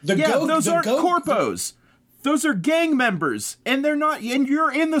 Those aren't corpos. Those are gang members, and they're not. And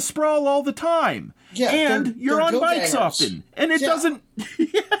you're in the sprawl all the time. Yeah, and you're on bikes often, and it doesn't.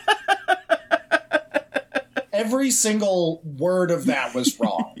 Every single word of that was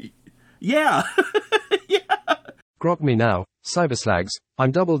wrong. Yeah. Grok me now, Cyberslags,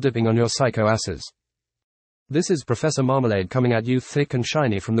 I'm double dipping on your psycho asses. This is Professor Marmalade coming at you thick and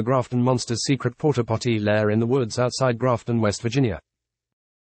shiny from the Grafton Monster's secret porta potty lair in the woods outside Grafton, West Virginia.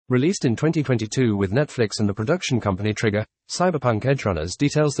 Released in 2022 with Netflix and the production company Trigger, Cyberpunk Edgerunners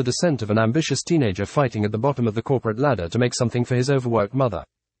details the descent of an ambitious teenager fighting at the bottom of the corporate ladder to make something for his overworked mother.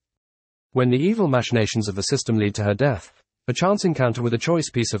 When the evil machinations of the system lead to her death, a chance encounter with a choice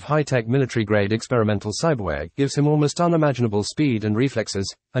piece of high-tech military-grade experimental cyberware gives him almost unimaginable speed and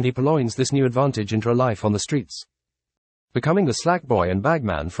reflexes, and he purloins this new advantage into a life on the streets, becoming the slack boy and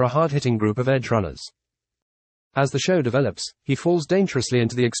bagman for a hard-hitting group of edge runners. As the show develops, he falls dangerously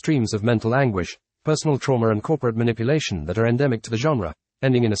into the extremes of mental anguish, personal trauma and corporate manipulation that are endemic to the genre,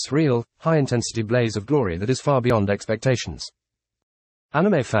 ending in a surreal, high-intensity blaze of glory that is far beyond expectations.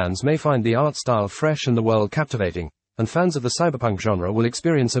 Anime fans may find the art style fresh and the world captivating, and fans of the cyberpunk genre will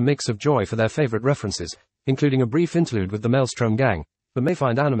experience a mix of joy for their favorite references, including a brief interlude with the Maelstrom gang, but may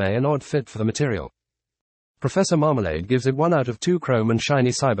find anime an odd fit for the material. Professor Marmalade gives it 1 out of 2 chrome and shiny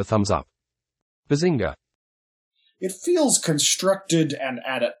cyber thumbs up. Bazinga. It feels constructed and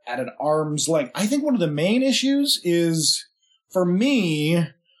at an arm's length. I think one of the main issues is, for me,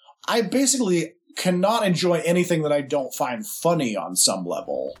 I basically cannot enjoy anything that I don't find funny on some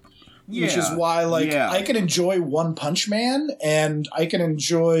level. Yeah, which is why, I can enjoy One Punch Man, and I can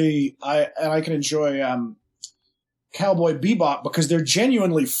enjoy Cowboy Bebop because they're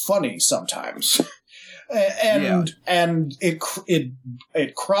genuinely funny sometimes, and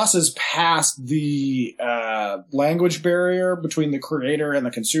it crosses past the language barrier between the creator and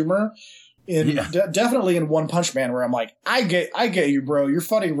the consumer. Definitely in One Punch Man, where I'm like, I get you, bro. You're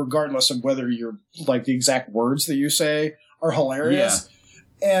funny regardless of whether you're like the exact words that you say are hilarious. Yeah.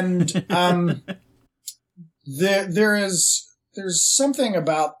 And there's something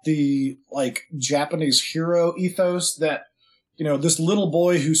about the like Japanese hero ethos that, you know, this little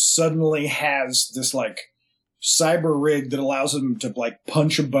boy who suddenly has this like cyber rig that allows him to like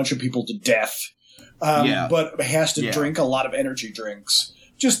punch a bunch of people to death, but has to drink a lot of energy drinks.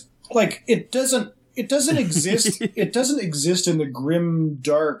 Just like it doesn't exist. It doesn't exist in the grim,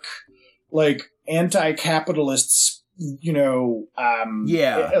 dark, like anti-capitalist, you know,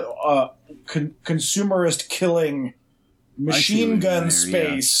 consumerist killing machine gun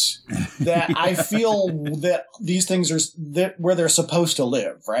space that I feel that these things are where they're supposed to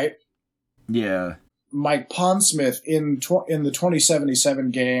live, right? Yeah. Mike Pondsmith in the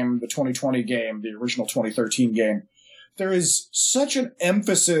 2077 game, the 2020 game, the original 2013 game, such an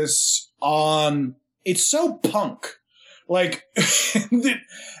emphasis on, it's so punk. Like, it's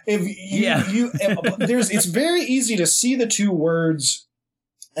very easy to see the two words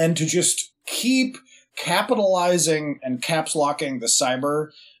and to just keep capitalizing and caps locking the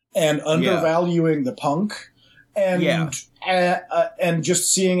cyber and undervaluing the punk. And and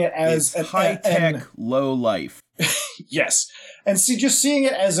just seeing it as it's high tech, low life. Yes, and just seeing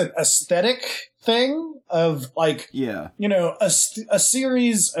it as an aesthetic thing of like, a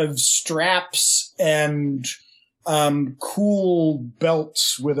series of straps and cool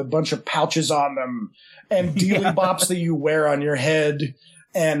belts with a bunch of pouches on them and dealy bops that you wear on your head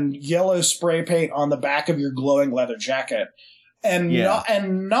and yellow spray paint on the back of your glowing leather jacket. And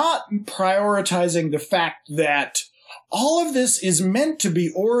not prioritizing the fact that all of this is meant to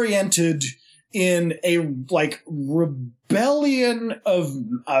be oriented in a like rebellion of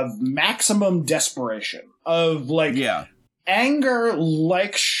maximum desperation, of like anger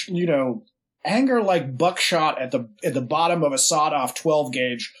like buckshot at the bottom of a sawed-off 12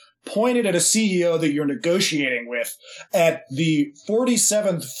 gauge pointed at a CEO that you're negotiating with at the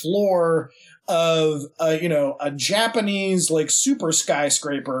 47th floor of a Japanese like super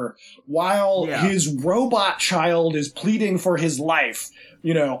skyscraper while his robot child is pleading for his life,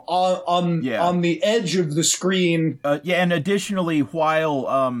 on the edge of the screen. And additionally, while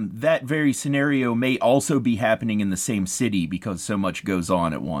that very scenario may also be happening in the same city because so much goes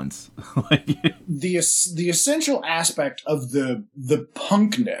on at once. The essential aspect of the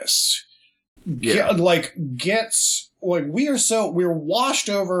punkness gets like we're washed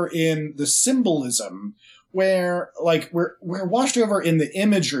over in the symbolism where like we're washed over in the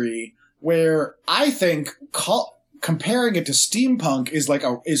imagery where I think comparing it to steampunk is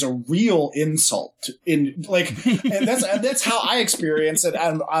a real insult in like, and that's how I experience it.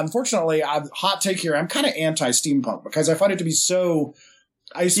 And unfortunately, hot take here, I'm kind of anti steampunk because I find it to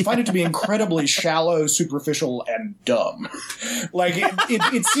be incredibly shallow, superficial, and dumb. Like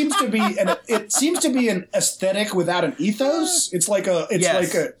it seems to be an aesthetic without an ethos. It's a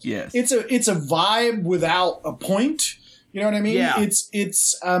vibe without a point. You know what I mean? Yeah.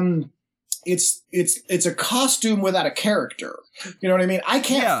 It's a costume without a character. You know what I mean? I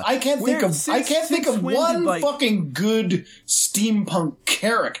can't think of one fucking good steampunk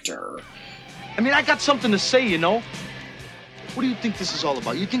character. I mean, I got something to say, you know. What do you think this is all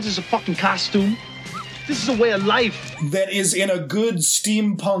about? You think this is a fucking costume? This is a way of life. That is in a good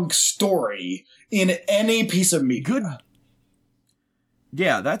steampunk story in any piece of media. Good.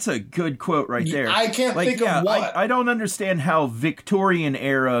 Yeah, that's a good quote right there. I can't think of what. I don't understand how Victorian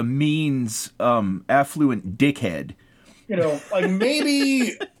era means affluent dickhead. Like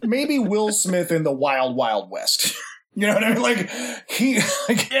maybe Will Smith in the Wild Wild West. You know what I mean?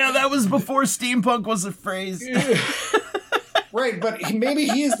 That was before steampunk was a phrase. Right, but maybe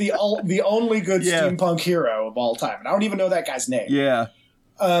he is the only good steampunk hero of all time, and I don't even know that guy's name. Yeah.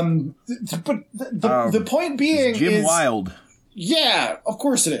 But the point being Jim Wilde. Yeah, of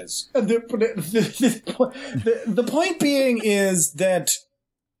course it is. The point being is that,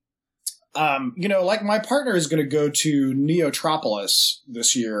 like my partner is going to go to Neotropolis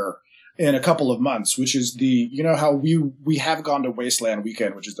this year in a couple of months, which is how we have gone to Wasteland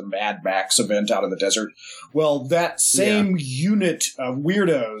Weekend, which is the Mad Max event out in the desert. Well, that same unit of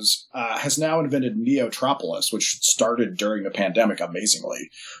weirdos has now invented Neotropolis, which started during the pandemic, amazingly,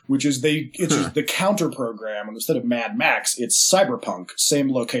 which is just the counter program. And instead of Mad Max, it's Cyberpunk,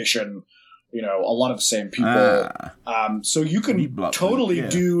 same location, a lot of the same people. So you can totally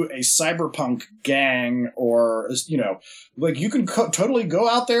do a cyberpunk gang or, you can totally go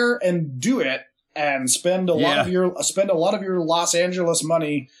out there and do it and spend a lot of your Los Angeles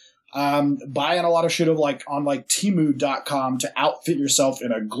money buying a lot of shit on Temu.com to outfit yourself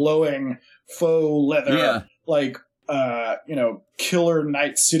in a glowing faux leather, Killer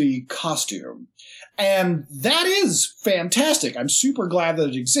Night City costume. And that is fantastic. I'm super glad that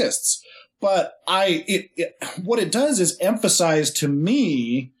it exists. But what it does is emphasize to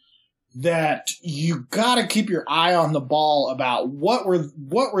me that you gotta keep your eye on the ball about what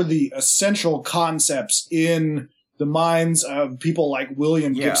were the essential concepts in the minds of people like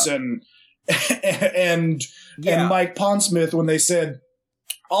William Gibson and Mike Pondsmith when they said,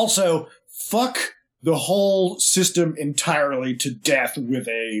 also, fuck the whole system entirely to death with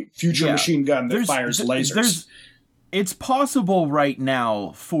a future machine gun that fires lasers. it's possible right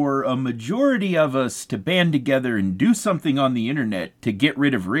now for a majority of us to band together and do something on the internet to get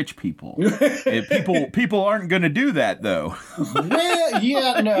rid of rich people. people aren't going to do that, though.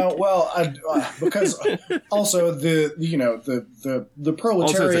 Because also the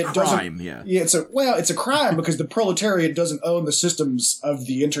proletariat also it's a crime, it's a crime because the proletariat doesn't own the systems of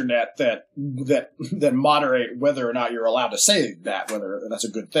the internet that moderate whether or not you're allowed to say that, whether that's a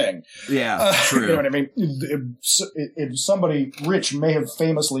good thing. Yeah, true. You know what I mean? If somebody rich may have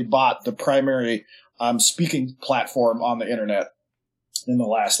famously bought the primary speaking platform on the internet in the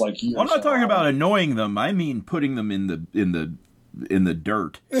last year. I'm not talking about annoying them. I mean putting them in the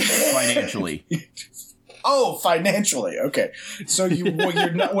dirt financially. Oh, financially. Okay. So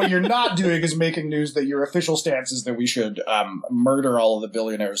what you're not doing is making news that your official stance is that we should murder all of the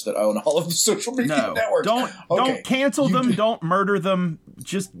billionaires that own all of the social media networks. Don't cancel them. Don't murder them.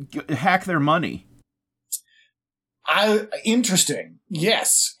 Just hack their money. Interesting.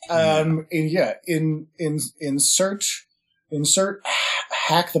 Yes. Insert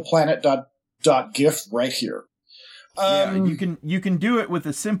hacktheplanet.gif right here. You can do it with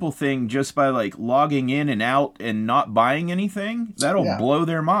a simple thing just by logging in and out and not buying anything. That'll blow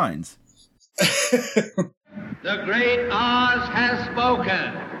their minds. The great Oz has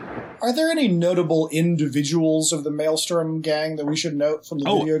spoken. Are there any notable individuals of the Maelstrom gang that we should note from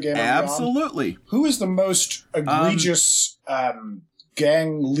the video game? Absolutely. Who is the most egregious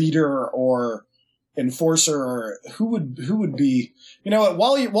gang leader or enforcer? Or who would be? You know what?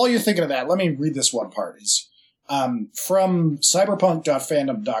 While you're thinking of that, let me read this one part. It's from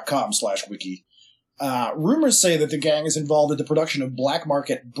cyberpunk.fandom.com/wiki. Rumors say that the gang is involved in the production of black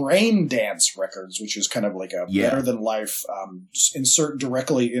market brain dance records, which is kind of like a better than life insert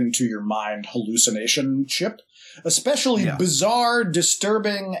directly into your mind hallucination chip. Especially bizarre,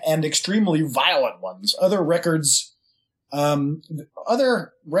 disturbing, and extremely violent ones. Other records they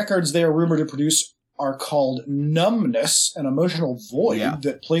are rumored to produce are called Numbness, an emotional void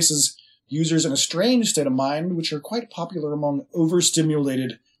that places users in a strange state of mind, which are quite popular among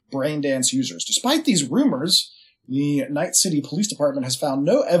overstimulated brain dance users. Despite these rumors, the Night City Police Department has found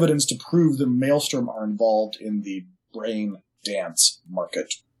no evidence to prove the Maelstrom are involved in the brain dance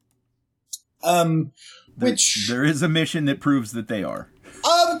market. Which there is a mission that proves that they are.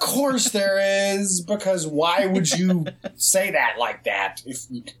 Of course there is, because why would you say that like that? If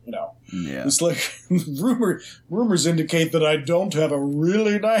it's like rumors indicate that I don't have a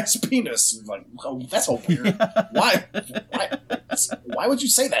really nice penis. It's like, oh, that's all weird. Why would you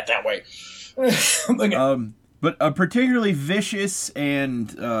say that way? But a particularly vicious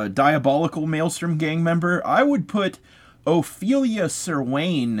and diabolical Maelstrom gang member, I would put Ophelia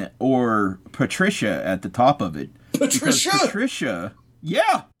Serwain or Patricia at the top of it. Patricia.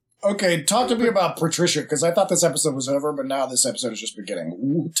 Yeah. Okay, talk to me about Patricia, because I thought this episode was over, but now this episode is just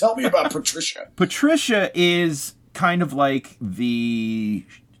beginning. Tell me about Patricia. Patricia is kind of like the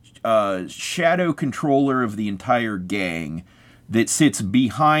shadow controller of the entire gang that sits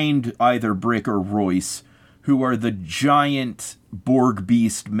behind either Brick or Royce, who are the giant Borg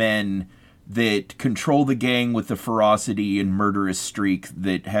beast men that control the gang with the ferocity and murderous streak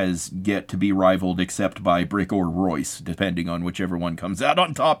that has yet to be rivaled except by Brick or Royce, depending on whichever one comes out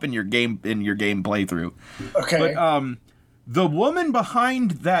on top in your game playthrough. Okay. But the woman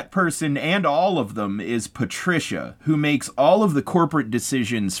behind that person and all of them is Patricia, who makes all of the corporate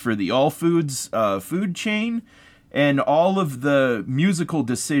decisions for the All Foods food chain and all of the musical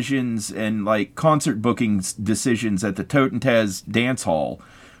decisions and concert bookings decisions at the Totentaz dance hall.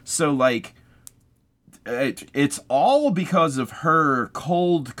 So it's all because of her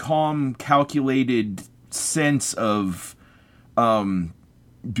cold, calm, calculated sense of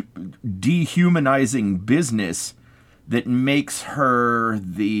dehumanizing business that makes her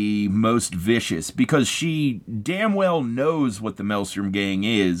the most vicious, because she damn well knows what the Maelstrom gang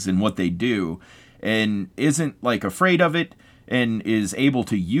is and what they do, and isn't afraid of it, and is able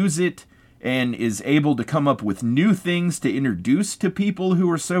to use it, and is able to come up with new things to introduce to people who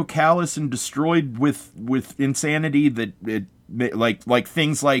are so callous and destroyed with insanity that it, like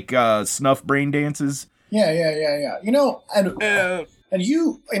things like snuff brain dances. Yeah. And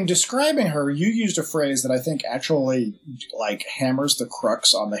you, in describing her, you used a phrase that I think actually hammers the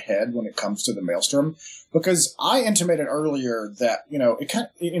crux on the head when it comes to the Maelstrom, because I intimated earlier that it kind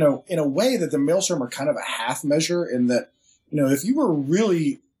of, in a way that the Maelstrom are kind of a half measure, in that if you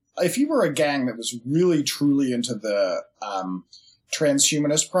were a gang that was really truly into the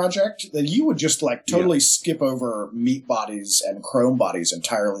transhumanist project, then you would just totally skip over meat bodies and chrome bodies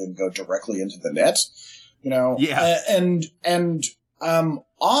entirely and go directly into the net,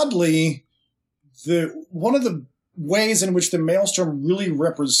 oddly, one of the ways in which the Maelstrom really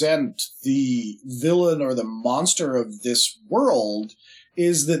represent the villain or the monster of this world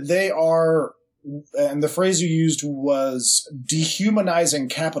is that they are, and the phrase you used was dehumanizing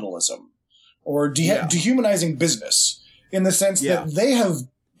capitalism or dehumanizing business, in the sense that they have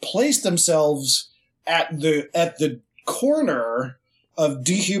placed themselves at the corner of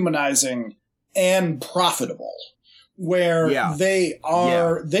dehumanizing and profitable, where they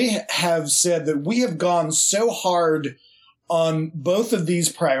have said that we have gone so hard on both of these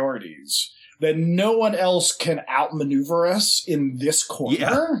priorities that no one else can outmaneuver us in this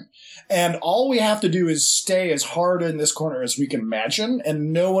corner. And all we have to do is stay as hard in this corner as we can imagine,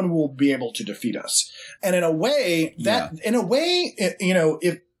 and no one will be able to defeat us. And in a way,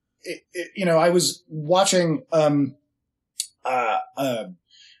 I was watching,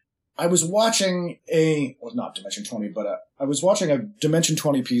 not Dimension 20, but I was watching a Dimension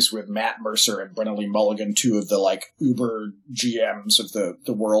 20 piece with Matt Mercer and Brennan Lee Mulligan, two of the like uber GMs of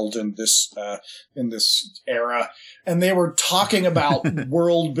the world in this era, and they were talking about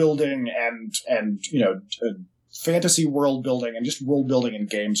world building and fantasy world building and just world building in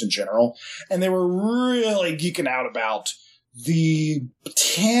games in general, and they were really geeking out about the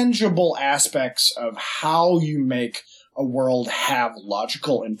tangible aspects of how you make a world have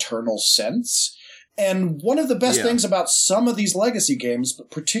logical internal sense. And one of the best things about some of these legacy games,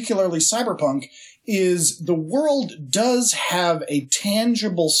 but particularly Cyberpunk, is the world does have a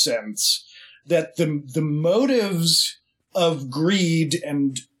tangible sense that the motives of greed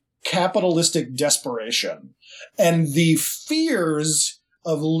and capitalistic desperation and the fears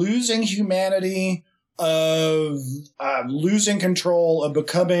of losing humanity, of losing control, of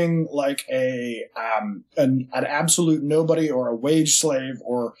becoming like an absolute nobody or a wage slave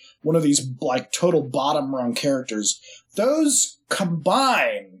or one of these like total bottom rung characters, those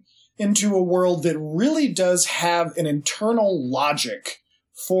combine into a world that really does have an internal logic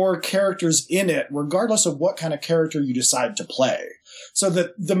for characters in it, regardless of what kind of character you decide to play. So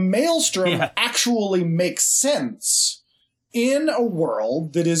that the Maelstrom actually makes sense in a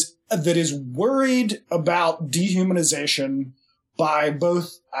world that is worried about dehumanization by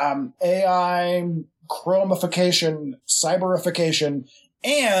both AI, chromification, cyberification,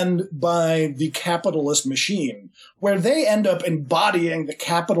 and by the capitalist machine, where they end up embodying the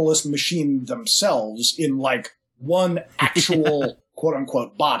capitalist machine themselves in like one actual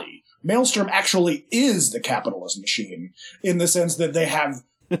quote-unquote body. Maelstrom actually is the capitalist machine in the sense that they have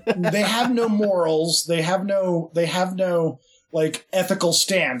no morals, they have no like ethical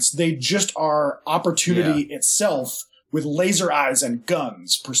stance. They just are opportunity itself with laser eyes and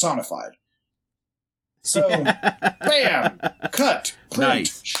guns personified. So, bam, cut,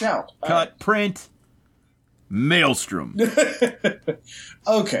 print, shout. Cut, print, Maelstrom.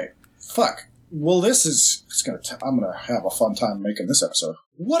 Okay, fuck. Well, I'm gonna have a fun time making this episode.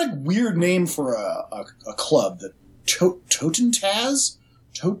 What a weird name for a club. The Totentaz?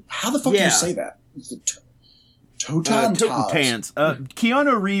 How the fuck do you say that? Totentans.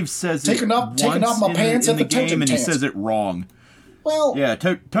 Keanu Reeves says taking off my pants in the game, and he says it wrong. Well, yeah,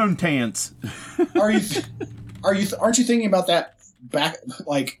 Totentans. Aren't you thinking about that back?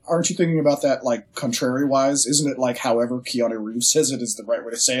 Like, aren't you thinking about that like contrary wise? Isn't it like however Keanu Reeves says it is the right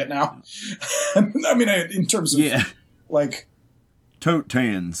way to say it now? I mean, in terms of like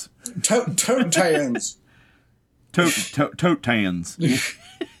Totans. Totans. Totans.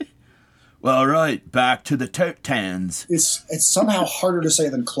 Well, all right, back to the Totans. It's somehow harder to say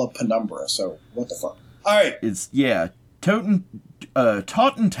than Club Penumbra, so what the fuck? All right.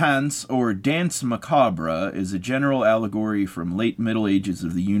 Totentans, or Dance Macabre, is a general allegory from late Middle Ages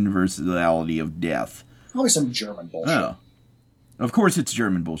of the universality of death. Probably some German bullshit. Oh. Of course it's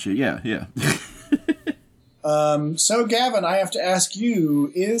German bullshit, yeah. So, Gavin, I have to ask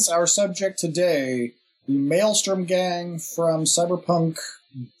you, is our subject today the Maelstrom Gang from Cyberpunk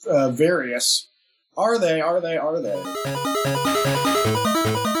Various? Are they? Is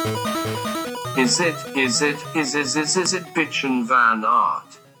it Bitchin' Van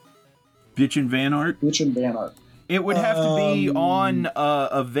Art? Bitchin' Van Art? Bitchin' Van Art. It would have to be on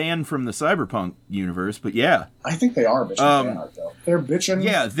a van from the Cyberpunk universe, but yeah. I think they are Bitchin' Van Art, though. They're bitchin'.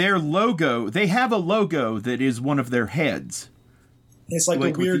 Yeah, their logo, they have a logo that is one of their heads. It's like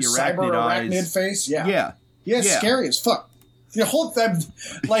a weird cyber arachnid face? Yeah. Yeah, it's scary as fuck. The whole thing,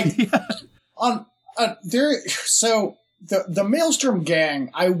 like, so the Maelstrom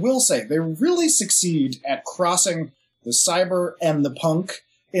Gang, I will say, they really succeed at crossing the cyber and the punk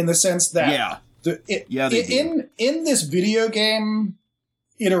in the sense that in this video game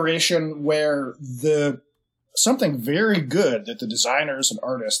iteration where the something very good that the designers and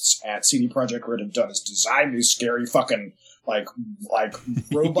artists at CD Projekt Red have done is design these scary fucking like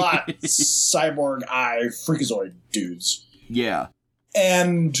robot cyborg eye freakazoid dudes. Yeah.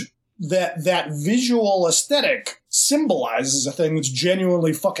 And that visual aesthetic symbolizes a thing that's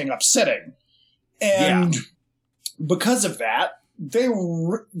genuinely fucking upsetting. And because of that, they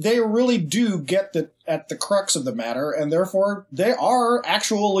really do get at the crux of the matter, and therefore they are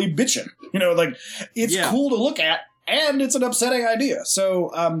actually bitching. You know, like, it's cool to look at, and it's an upsetting idea.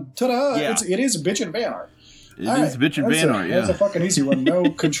 So, ta-da! Yeah. It is bitchin' fan art. It is bitchin' fan art. Yeah, that's a fucking easy one. No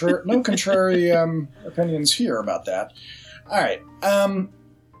contrary opinions here about that. All right.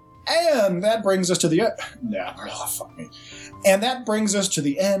 And that brings us to the fuck me. And that brings us to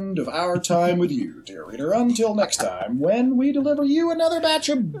the end of our time with you, dear reader. Until next time, when we deliver you another batch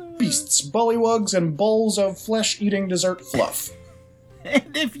of beasts, bullywugs, and bowls of flesh-eating dessert fluff.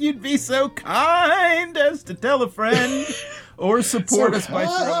 And if you'd be so kind as to tell a friend, or support us by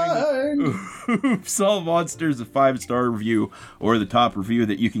throwing Oops All Monsters a 5-star review, or the top review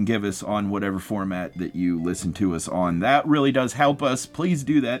that you can give us on whatever format that you listen to us on. That really does help us. Please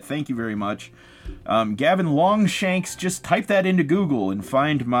do that. Thank you very much. Gavin Longshanks, just type that into Google and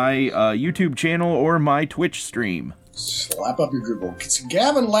find my YouTube channel or my Twitch stream. Slap up your Google.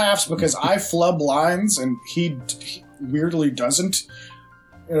 Gavin laughs because I flub lines and he weirdly doesn't.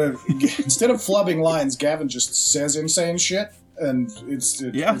 Instead of flubbing lines, Gavin just says insane shit, and it's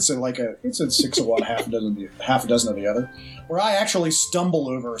a 6 of one, half a dozen of the other. Where I actually stumble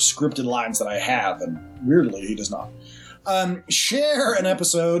over scripted lines that I have, and weirdly he does not. Share an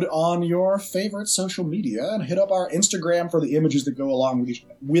episode on your favorite social media and hit up our Instagram for the images that go along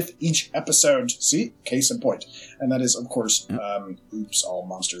with each episode. See? Case in point. And that is, of course, Oops All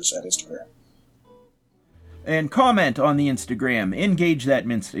Monsters at Instagram. And comment on the Instagram. Engage that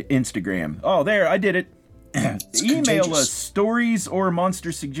Instagram. Oh, there, I did it. Email us stories or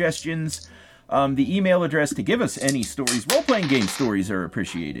monster suggestions. The email address to give us any stories, role-playing game stories are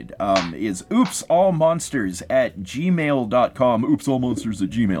appreciated, is oopsallmonsters@gmail.com.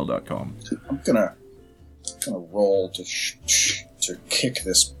 Oopsallmonsters@gmail.com. I'm gonna roll to kick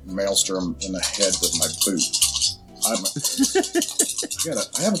this maelstrom in the head with my boot. I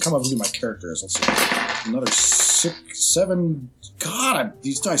haven't come up with my characters. Let's see. Another 6, 7. God,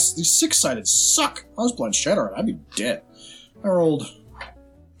 these dice, these 6-sided suck. I was playing Shadowrun, I'd be dead. I rolled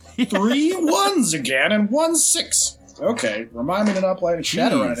 3 1s again and 1 6. Okay, remind me to not play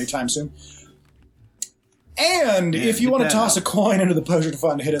Shadowrun anytime soon. And if you want to toss a coin into the Potion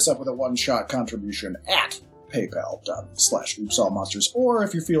Fund, hit us up with a one-shot contribution at paypal.com/oopsallmonsters, or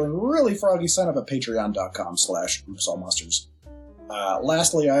if you're feeling really froggy, sign up at patreon.com/oopsallmonsters.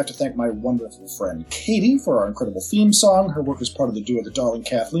 Lastly, I have to thank my wonderful friend Katie for our incredible theme song. Her work as part of the duo The Darling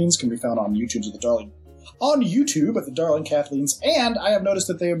Kathleens can be found on YouTube at The Darling Kathleens, and I have noticed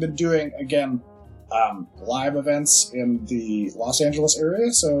that they have been doing, again, live events in the Los Angeles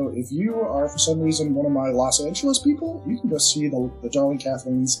area, so if you are, for some reason, one of my Los Angeles people, you can go see the Darling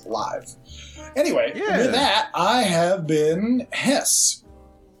Kathleens live. Anyway, with that, I have been Hess.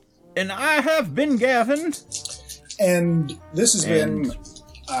 And I have been Gavin. And this has been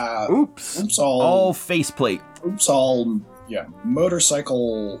Oops All Faceplate. Oops All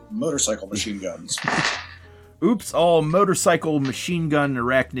motorcycle machine guns. Oops All motorcycle machine gun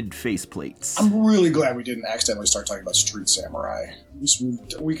arachnid faceplates. I'm really glad we didn't accidentally start talking about Street Samurai. At least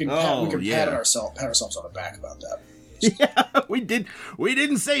we can pat ourselves on the back about that. Yeah, we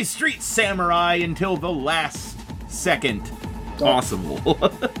didn't say Street Samurai until the last second possible.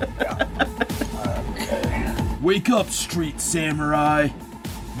 Okay. Wake up, Street Samurai.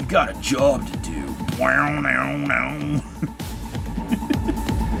 You got a job to do. Wow, now, now.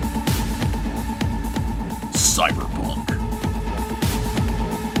 Cyberpunk.